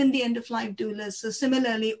or even the end-of-life doulas. So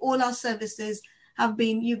similarly, all our services have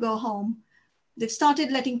been, you go home. They've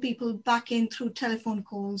started letting people back in through telephone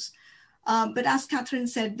calls. But as Kathryn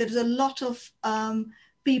said, there's a lot of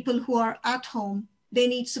people who are at home. They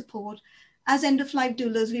need support. As end-of-life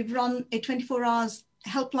doulas, we've run a 24 hours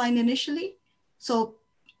helpline initially. So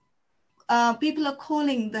people are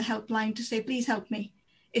calling the helpline to say, please help me.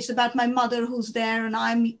 It's about my mother who's there and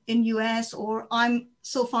I'm in US, or I'm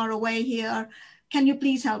so far away here. Can you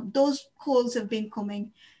please help? Those calls have been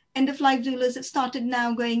coming. End-of-life doulas have started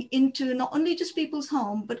now going into not only just people's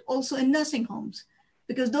home, but also in nursing homes,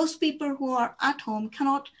 because those people who are at home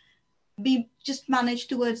cannot be just managed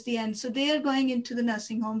towards the end. So they are going into the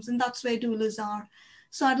nursing homes, and that's where doulas are.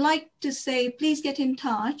 So I'd like to say, please get in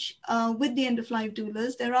touch with the end-of-life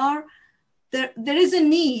doulas. There is a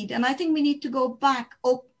need, and I think we need to go back,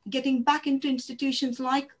 getting back into institutions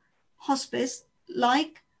like hospice,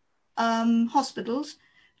 like hospitals,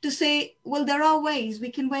 to say, well, there are ways we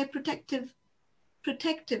can wear protective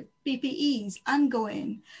PPEs and go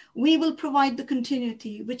in. We will provide the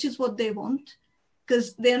continuity, which is what they want,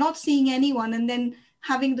 because they're not seeing anyone, and then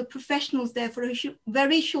having the professionals there for a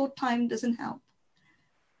very short time doesn't help.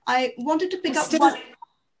 I wanted to pick up one.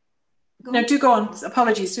 No, do go on.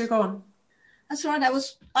 Apologies, do go on. That's right.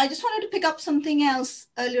 I just wanted to pick up something else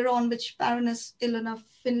earlier on, which Baroness Ilora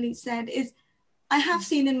Finlay said, is I have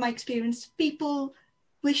seen in my experience, people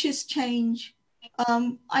wishes change.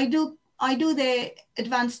 I I do their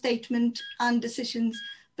advance statement and decisions,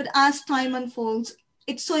 but as time unfolds,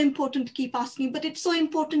 it's so important to keep asking, but it's so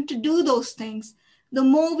important to do those things. The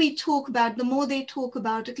more we talk about, the more they talk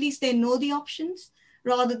about, at least they know the options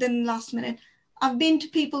rather than last minute. I've been to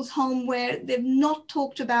people's home where they've not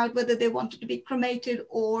talked about whether they wanted to be cremated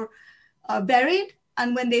or buried.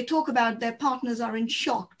 And when they talk about, their partners are in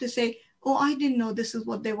shock to say, oh, I didn't know this is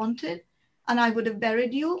what they wanted. And I would have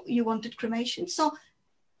buried you. You wanted cremation. So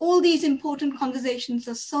all these important conversations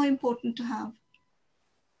are so important to have.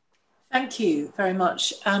 Thank you very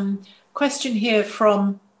much. Question here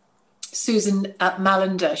from Susan at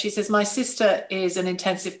Malander. She says, my sister is an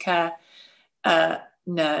intensive care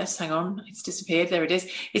nurse. Hang on, it's disappeared. There it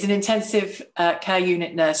is. Is an intensive care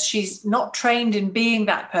unit nurse. She's not trained in being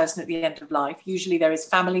that person at the end of life. Usually there is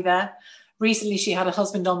family there. Recently, she had a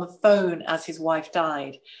husband on the phone as his wife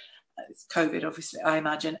died. It's COVID, obviously, I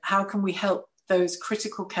imagine. How can we help those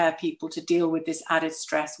critical care people to deal with this added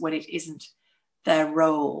stress when it isn't their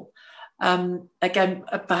role? Again,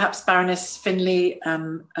 perhaps Baroness Finlay,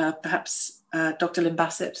 perhaps Dr. Lynn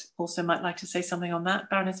Barrett also might like to say something on that.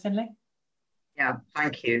 Baroness Finlay? Yeah,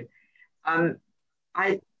 thank you.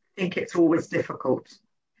 I think it's always difficult.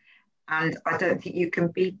 And I don't think you can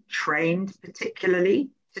be trained particularly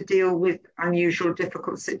to deal with unusual,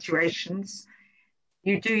 difficult situations.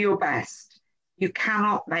 You do your best. You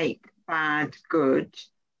cannot make bad good.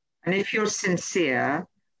 And if you're sincere,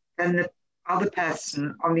 then the other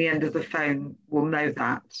person on the end of the phone will know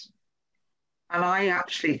that. And I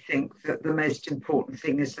actually think that the most important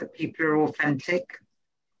thing is that people are authentic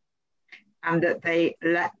and that they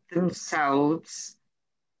let themselves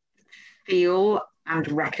feel and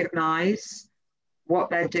recognize what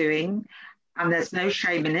they're doing. And there's no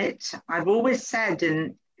shame in it. I've always said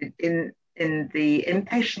in the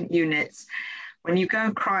inpatient units, when you go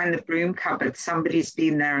and cry in the broom cupboard, somebody's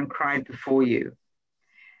been there and cried before you.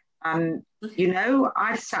 You know,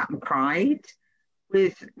 I've sat and cried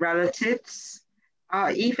with relatives,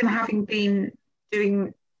 even having been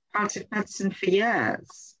doing palliative medicine for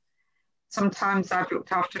years. Sometimes I've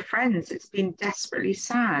looked after friends. It's been desperately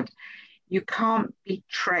sad. You can't be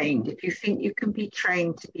trained. If you think you can be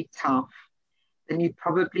trained to be tough, then you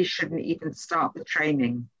probably shouldn't even start the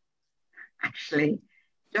training. Actually,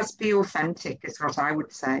 just be authentic is what I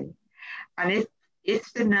would say. And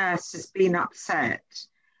if the nurse has been upset,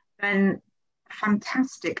 then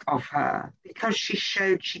fantastic of her, because she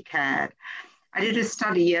showed she cared. I did a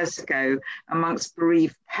study years ago amongst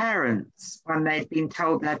bereaved parents when they'd been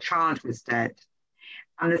told their child was dead.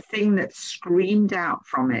 And the thing that screamed out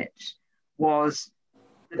from it was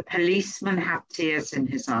the policeman had tears in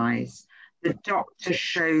his eyes. The doctor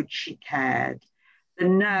showed she cared. The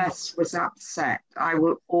nurse was upset. I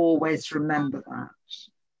will always remember that.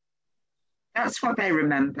 That's what they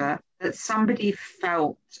remember, that somebody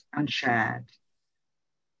felt and shared.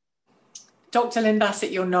 Dr. Lynn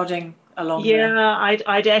Barrett, you're nodding along Yeah, there.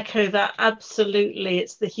 I'd echo that. Absolutely.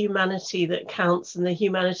 It's the humanity that counts, and the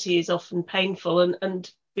humanity is often painful. And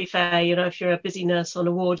to be fair, you know, if you're a busy nurse on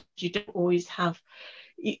a ward, you don't always have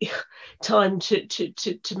time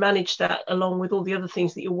to manage that along with all the other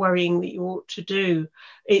things that you're worrying that you ought to do.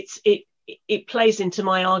 It plays into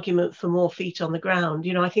my argument for more feet on the ground.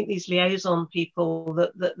 You know, I think these liaison people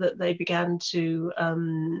that they began to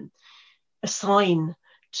assign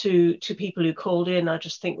to people who called in, I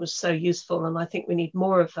just think was so useful, and I think we need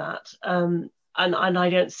more of that. And I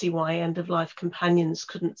don't see why end of life companions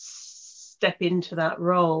couldn't step into that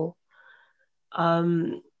role.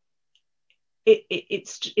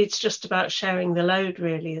 It's just about sharing the load,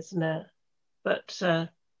 really, isn't it? But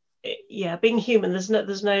yeah, being human. There's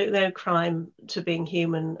no crime to being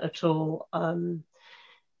human at all.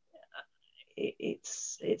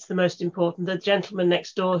 It's the most important. The gentleman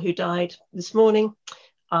next door who died this morning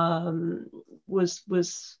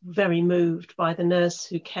was very moved by the nurse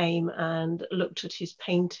who came and looked at his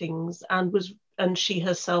paintings, and she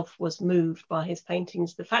herself was moved by his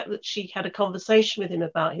paintings. The fact that she had a conversation with him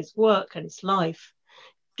about his work and his life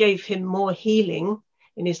gave him more healing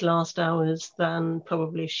in his last hours than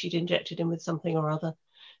probably if she'd injected him with something or other.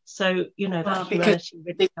 So, you know, that humanity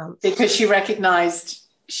really counts. Because she recognised,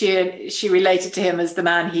 she related to him as the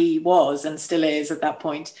man he was and still is at that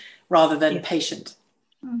point, rather than patient.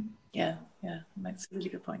 Yeah, that's a really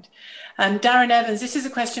good point. And Darren Evans, this is a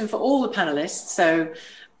question for all the panelists, so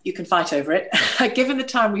you can fight over it. Given the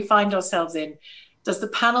time we find ourselves in, does the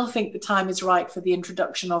panel think the time is right for the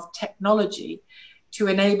introduction of technology to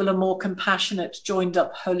enable a more compassionate, joined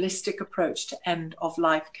up, holistic approach to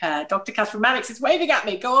end-of-life care? Dr. Kathryn Mannix is waving at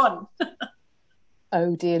me, go on.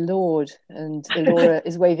 Oh dear Lord, and Ilora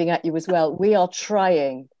is waving at you as well. We are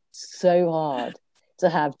trying. so hard to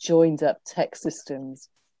have joined up tech systems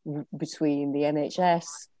between the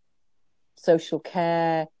NHS, social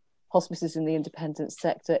care, hospices in the independent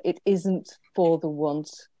sector. It isn't for the want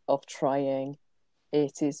of trying.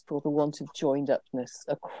 It is for the want of joined upness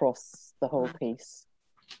across the whole piece.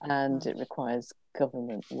 And it requires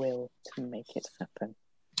government will to make it happen.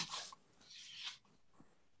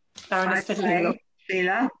 Baroness Ilora.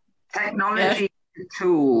 Sheila, technology is a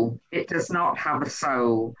tool. It does not have a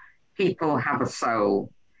soul. People have a soul.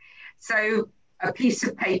 So a piece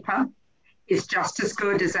of paper is just as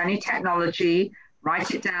good as any technology.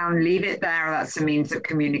 Write it down, leave it there. That's a means of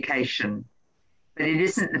communication. But it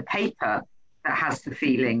isn't the paper that has the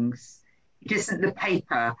feelings. It isn't the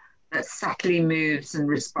paper that subtly moves and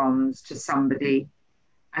responds to somebody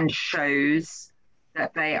and shows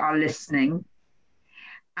that they are listening.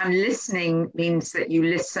 And listening means that you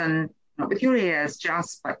listen, not with your ears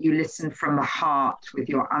just, but you listen from the heart with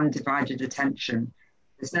your undivided attention.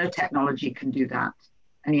 There's no technology can do that.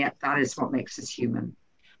 And yet that is what makes us human.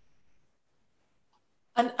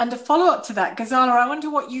 And a follow-up to that, Gazala, I wonder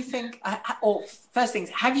what you think, or first things,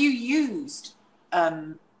 have you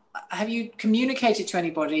communicated to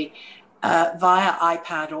anybody via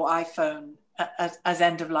iPad or iPhone as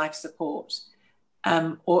end-of-life support?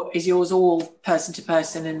 Or is yours all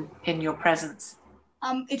person-to-person in your presence?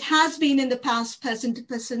 It has been in the past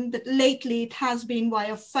person-to-person, but lately it has been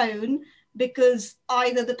via phone, because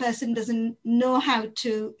either the person doesn't know how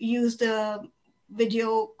to use the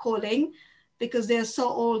video calling because they're so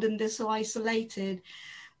old and they're so isolated.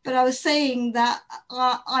 But I was saying that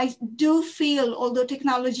I do feel, although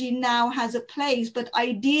technology now has a place, but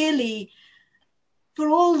ideally, for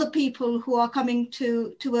all the people who are coming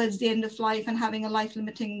towards the end of life and having a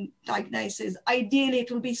life-limiting diagnosis, ideally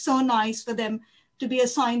it will be so nice for them to be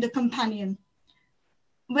assigned a companion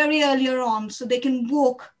very earlier on, so they can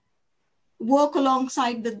walk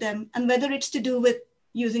alongside with them, and whether it's to do with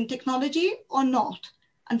using technology or not,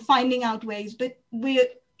 and finding out ways. But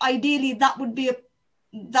ideally that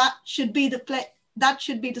should be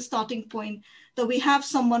the starting point, that we have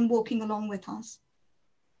someone walking along with us.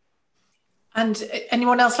 And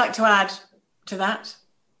anyone else like to add to that?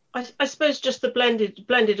 I suppose just the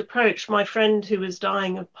blended approach. My friend who was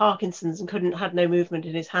dying of Parkinson's and had no movement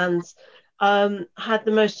in his hands, had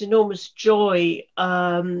the most enormous joy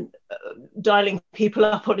dialing people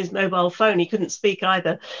up on his mobile phone. He couldn't speak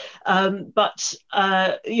either. But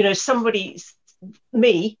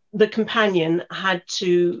me, the companion, had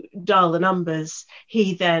to dial the numbers.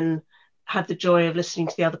 He then had the joy of listening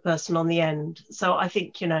to the other person on the end. So I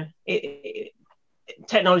think,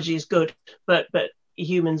 technology is good, but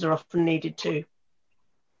humans are often needed too.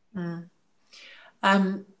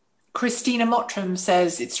 Christina Mottram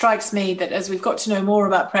says, it strikes me that as we've got to know more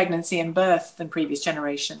about pregnancy and birth than previous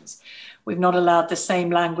generations, we've not allowed the same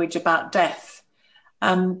language about death.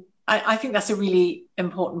 I think that's a really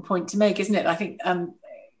important point to make, isn't it? I think,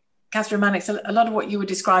 Kathryn Mannix, a lot of what you were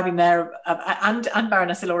describing there, and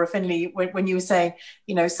Baroness Ilora Finlay, when you were saying,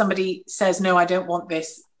 somebody says, no, I don't want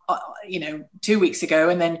this, 2 weeks ago,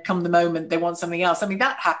 and then come the moment they want something else. I mean,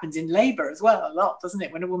 that happens in labour as well a lot, doesn't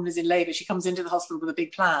it? When a woman is in labour, she comes into the hospital with a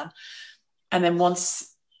big plan, and then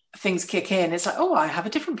once things kick in, it's like, oh, I have a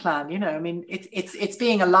different plan. I mean, it's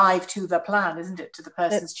being alive to the plan, isn't it? To the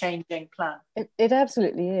person's changing plan. It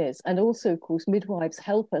absolutely is. And also, of course, midwives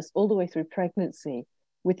help us all the way through pregnancy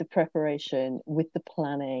with the preparation, with the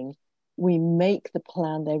planning. We make the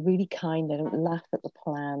plan. They're really kind. They don't laugh at the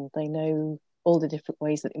plan. They know all the different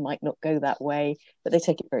ways that it might not go that way, but they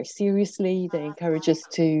take it very seriously. They encourage us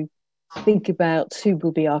to think about who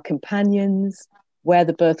will be our companions, where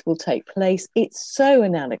the birth will take place. It's so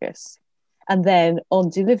analogous. And then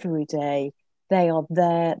on delivery day, they are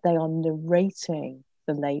there, they are narrating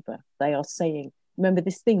the labour. They are saying, remember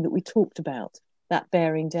this thing that we talked about, that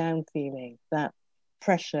bearing down feeling, that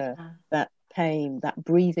pressure, that pain, that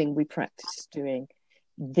breathing we practice doing.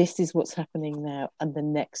 This is what's happening now, and the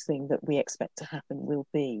next thing that we expect to happen will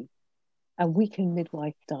be. And we can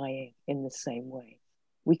midwife dying in the same way.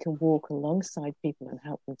 We can walk alongside people and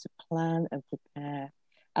help them to plan and prepare.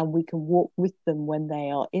 And we can walk with them when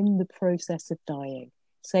they are in the process of dying,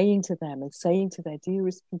 saying to them and saying to their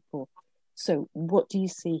dearest people, so what do you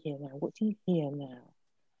see here now? What do you hear now?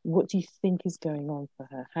 What do you think is going on for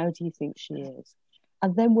her? How do you think she is?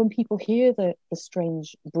 And then when people hear the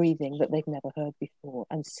strange breathing that they've never heard before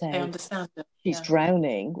and say, they understand it. She's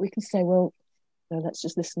drowning, we can say, well, no, let's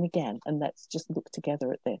just listen again and let's just look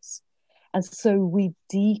together at this. And so we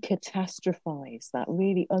decatastrophize that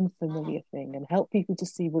really unfamiliar thing and help people to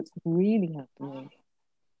see what's really happening,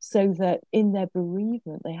 so that in their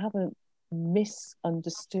bereavement, they haven't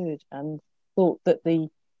misunderstood and thought that the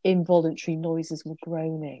involuntary noises were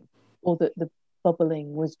groaning or that the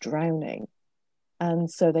bubbling was drowning. And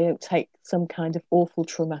so they don't take some kind of awful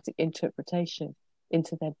traumatic interpretation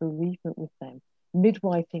into their bereavement with them.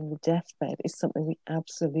 Midwifing the deathbed is something we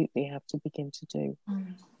absolutely have to begin to do.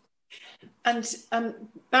 Mm. And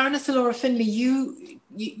Baroness Ilora Finlay,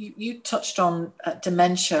 you touched on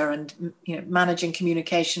dementia and managing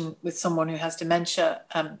communication with someone who has dementia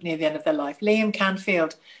near the end of their life. Liam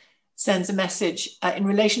Canfield sends a message in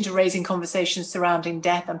relation to raising conversations surrounding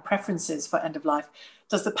death and preferences for end of life.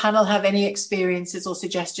 Does the panel have any experiences or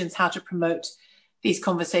suggestions how to promote these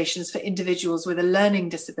conversations for individuals with a learning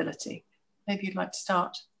disability? Maybe you'd like to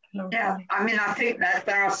start. Yeah, I mean, I think that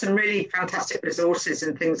there are some really fantastic resources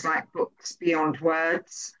and things like Books Beyond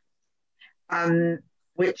Words,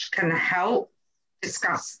 which can help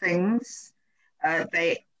discuss things.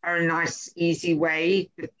 They are a nice, easy way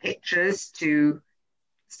with pictures to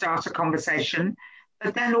start a conversation.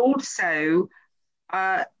 But then also,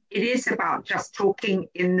 it is about just talking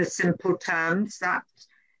in the simple terms that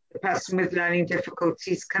the person with learning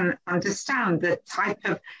difficulties can understand. The type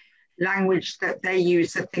of language that they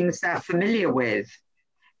use are things they're familiar with.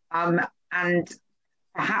 And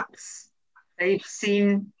perhaps they've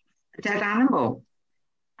seen a dead animal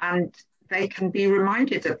and they can be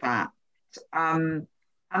reminded of that. And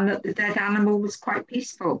that the dead animal was quite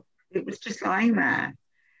peaceful. It was just lying there.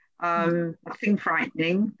 Nothing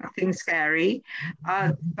frightening, nothing scary.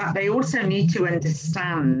 But they also need to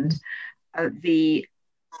understand the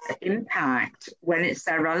impact when it's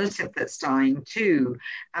their relative that's dying too,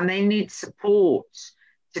 and they need support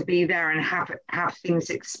to be there and have things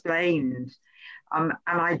explained. And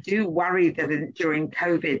I do worry that during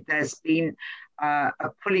COVID there's been a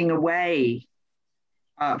pulling away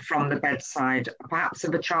from the bedside, perhaps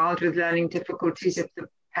of a child with learning difficulties if the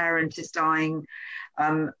parent is dying,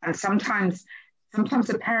 and sometimes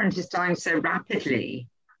the parent is dying so rapidly.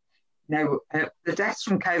 The deaths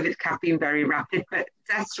from COVID have been very rapid, but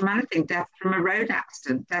deaths from anything, death from a road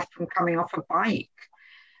accident, death from coming off a bike,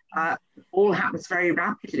 all happens very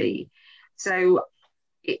rapidly. So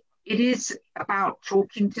it is about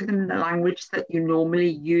talking to them in the language that you normally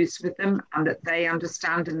use with them and that they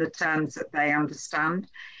understand in the terms that they understand.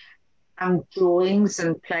 And drawings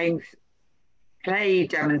and play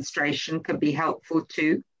demonstration can be helpful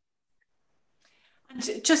too.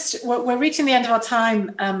 Just, we're reaching the end of our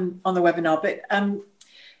time on the webinar, but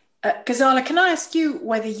Gazala, can I ask you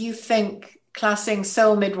whether you think classing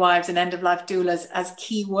soul midwives and end-of-life doulas as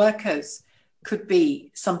key workers could be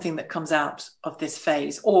something that comes out of this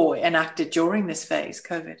phase or enacted during this phase,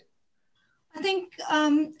 COVID? I think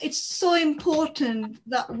it's so important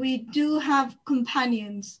that we do have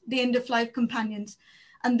companions, the end-of-life companions,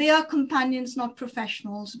 and they are companions, not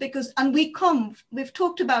professionals, and we've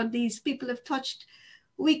talked about these, people have touched,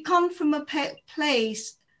 we come from a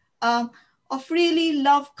place of really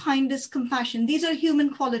love, kindness, compassion. These are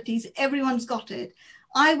human qualities. Everyone's got it.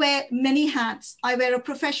 I wear many hats. I wear a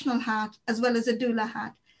professional hat as well as a doula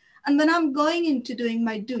hat. And when I'm going into doing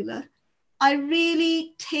my doula, I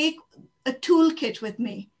really take a toolkit with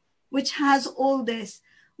me, which has all this.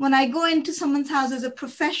 When I go into someone's house as a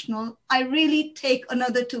professional, I really take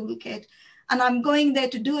another toolkit, and I'm going there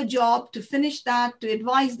to do a job, to finish that, to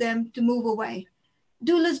advise them, to move away.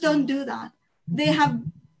 Doulas don't do that. They have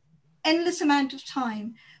endless amount of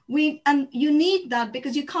time. And you need that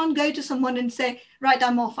because you can't go to someone and say, right,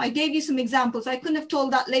 I'm off. I gave you some examples. I couldn't have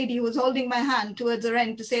told that lady who was holding my hand towards her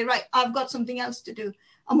end to say, right, I've got something else to do.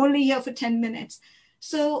 I'm only here for 10 minutes.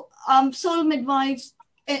 So soul midwives,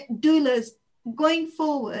 doulas, going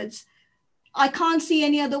forwards, I can't see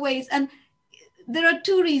any other ways. And there are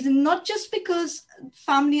two reasons, not just because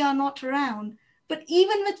family are not around, but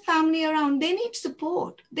even with family around, they need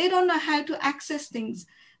support. They don't know how to access things.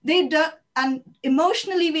 They don't, and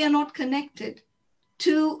emotionally we are not connected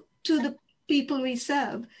to the people we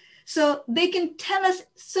serve. So they can tell us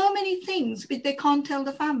so many things, but they can't tell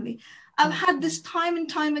the family. I've had this time and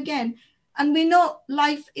time again, and we know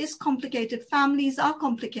life is complicated. Families are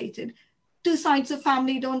complicated. Two sides of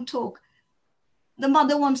family don't talk. The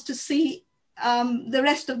mother wants to see the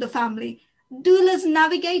rest of the family. Doulas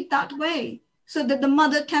navigate that way so that the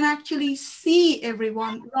mother can actually see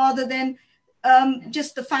everyone rather than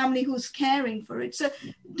just the family who's caring for it. So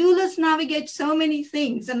doulas navigate so many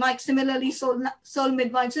things, and like similarly soul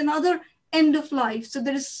midwives and other end of life. So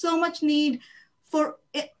there is so much need for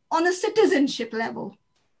on a citizenship level.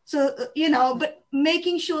 So, but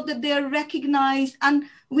making sure that they're recognized, and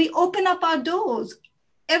we open up our doors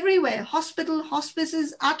everywhere, hospital,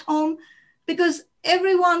 hospices, at home, because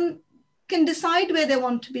everyone can decide where they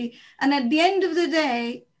want to be. And at the end of the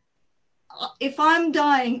day, if I'm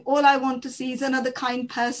dying, all I want to see is another kind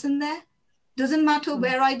person there. Doesn't matter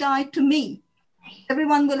where I die to me.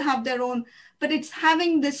 Everyone will have their own, but it's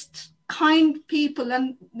having this kind people,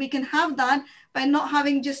 and we can have that by not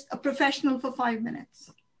having just a professional for 5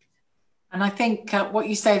 minutes. And I think what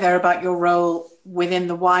you say there about your role within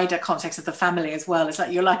the wider context of the family as well is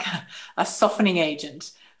that you're like a softening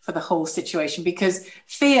agent for the whole situation, because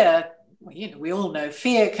fear, well, you know, we all know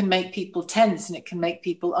fear can make people tense, and it can make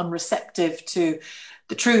people unreceptive to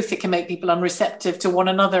the truth. It can make people unreceptive to one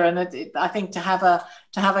another. And I think to have a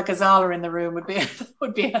Gazala in the room would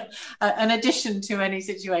be an addition to any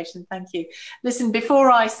situation. Thank you. Listen,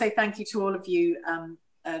 before I say thank you to all of you,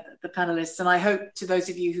 the panelists, and I hope to those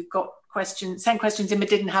of you who got questions, sent questions in but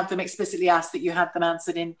didn't have them explicitly asked, that you had them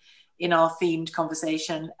answered in our themed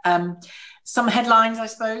conversation. Some headlines, I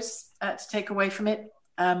suppose, to take away from it.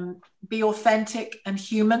 Be authentic and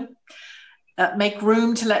human. Make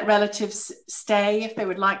room to let relatives stay if they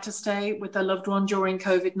would like to stay with their loved one during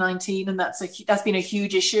COVID-19. And that's been a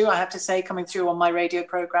huge issue, I have to say, coming through on my radio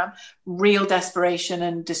program. Real desperation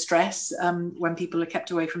and distress when people are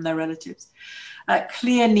kept away from their relatives.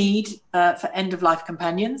 Clear need for end-of-life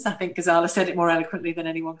companions. I think Gazala said it more eloquently than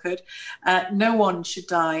anyone could. No one should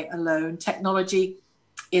die alone. Technology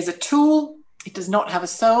is a tool. It does not have a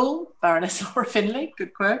soul. Baroness Ilora Finlay,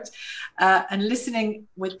 good quote. And listening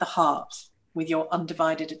with the heart, with your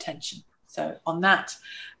undivided attention. So on that,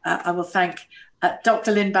 I will thank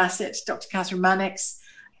Dr. Lynn Barrett, Dr. Kathryn Mannix,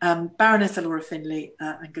 Baroness Ilora Finlay,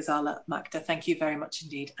 and Gazala Makda. Thank you very much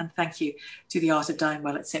indeed. And thank you to the Art of Dying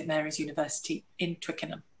Well at St Mary's University in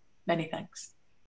Twickenham. Many thanks.